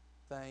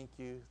you. Thank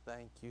you,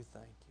 thank you,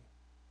 thank you.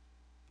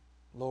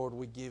 Lord,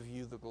 we give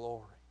you the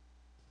glory.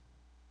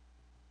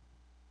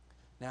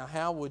 Now,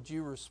 how would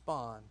you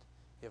respond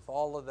if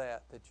all of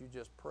that you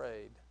just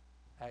prayed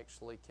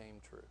actually came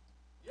true?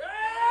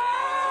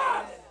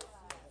 Yes!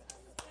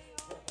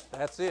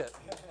 That's it.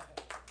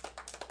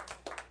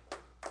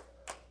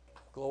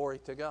 Glory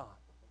to God.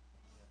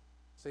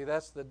 See,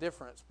 that's the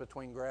difference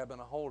between grabbing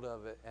a hold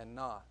of it and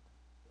not.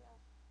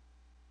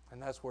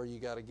 And that's where you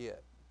got to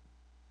get,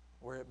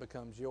 where it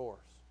becomes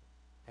yours.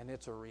 And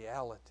it's a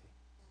reality.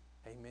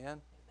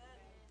 Amen?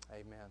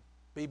 Amen.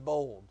 Be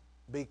bold.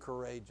 Be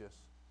courageous.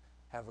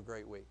 Have a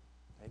great week.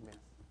 Amen.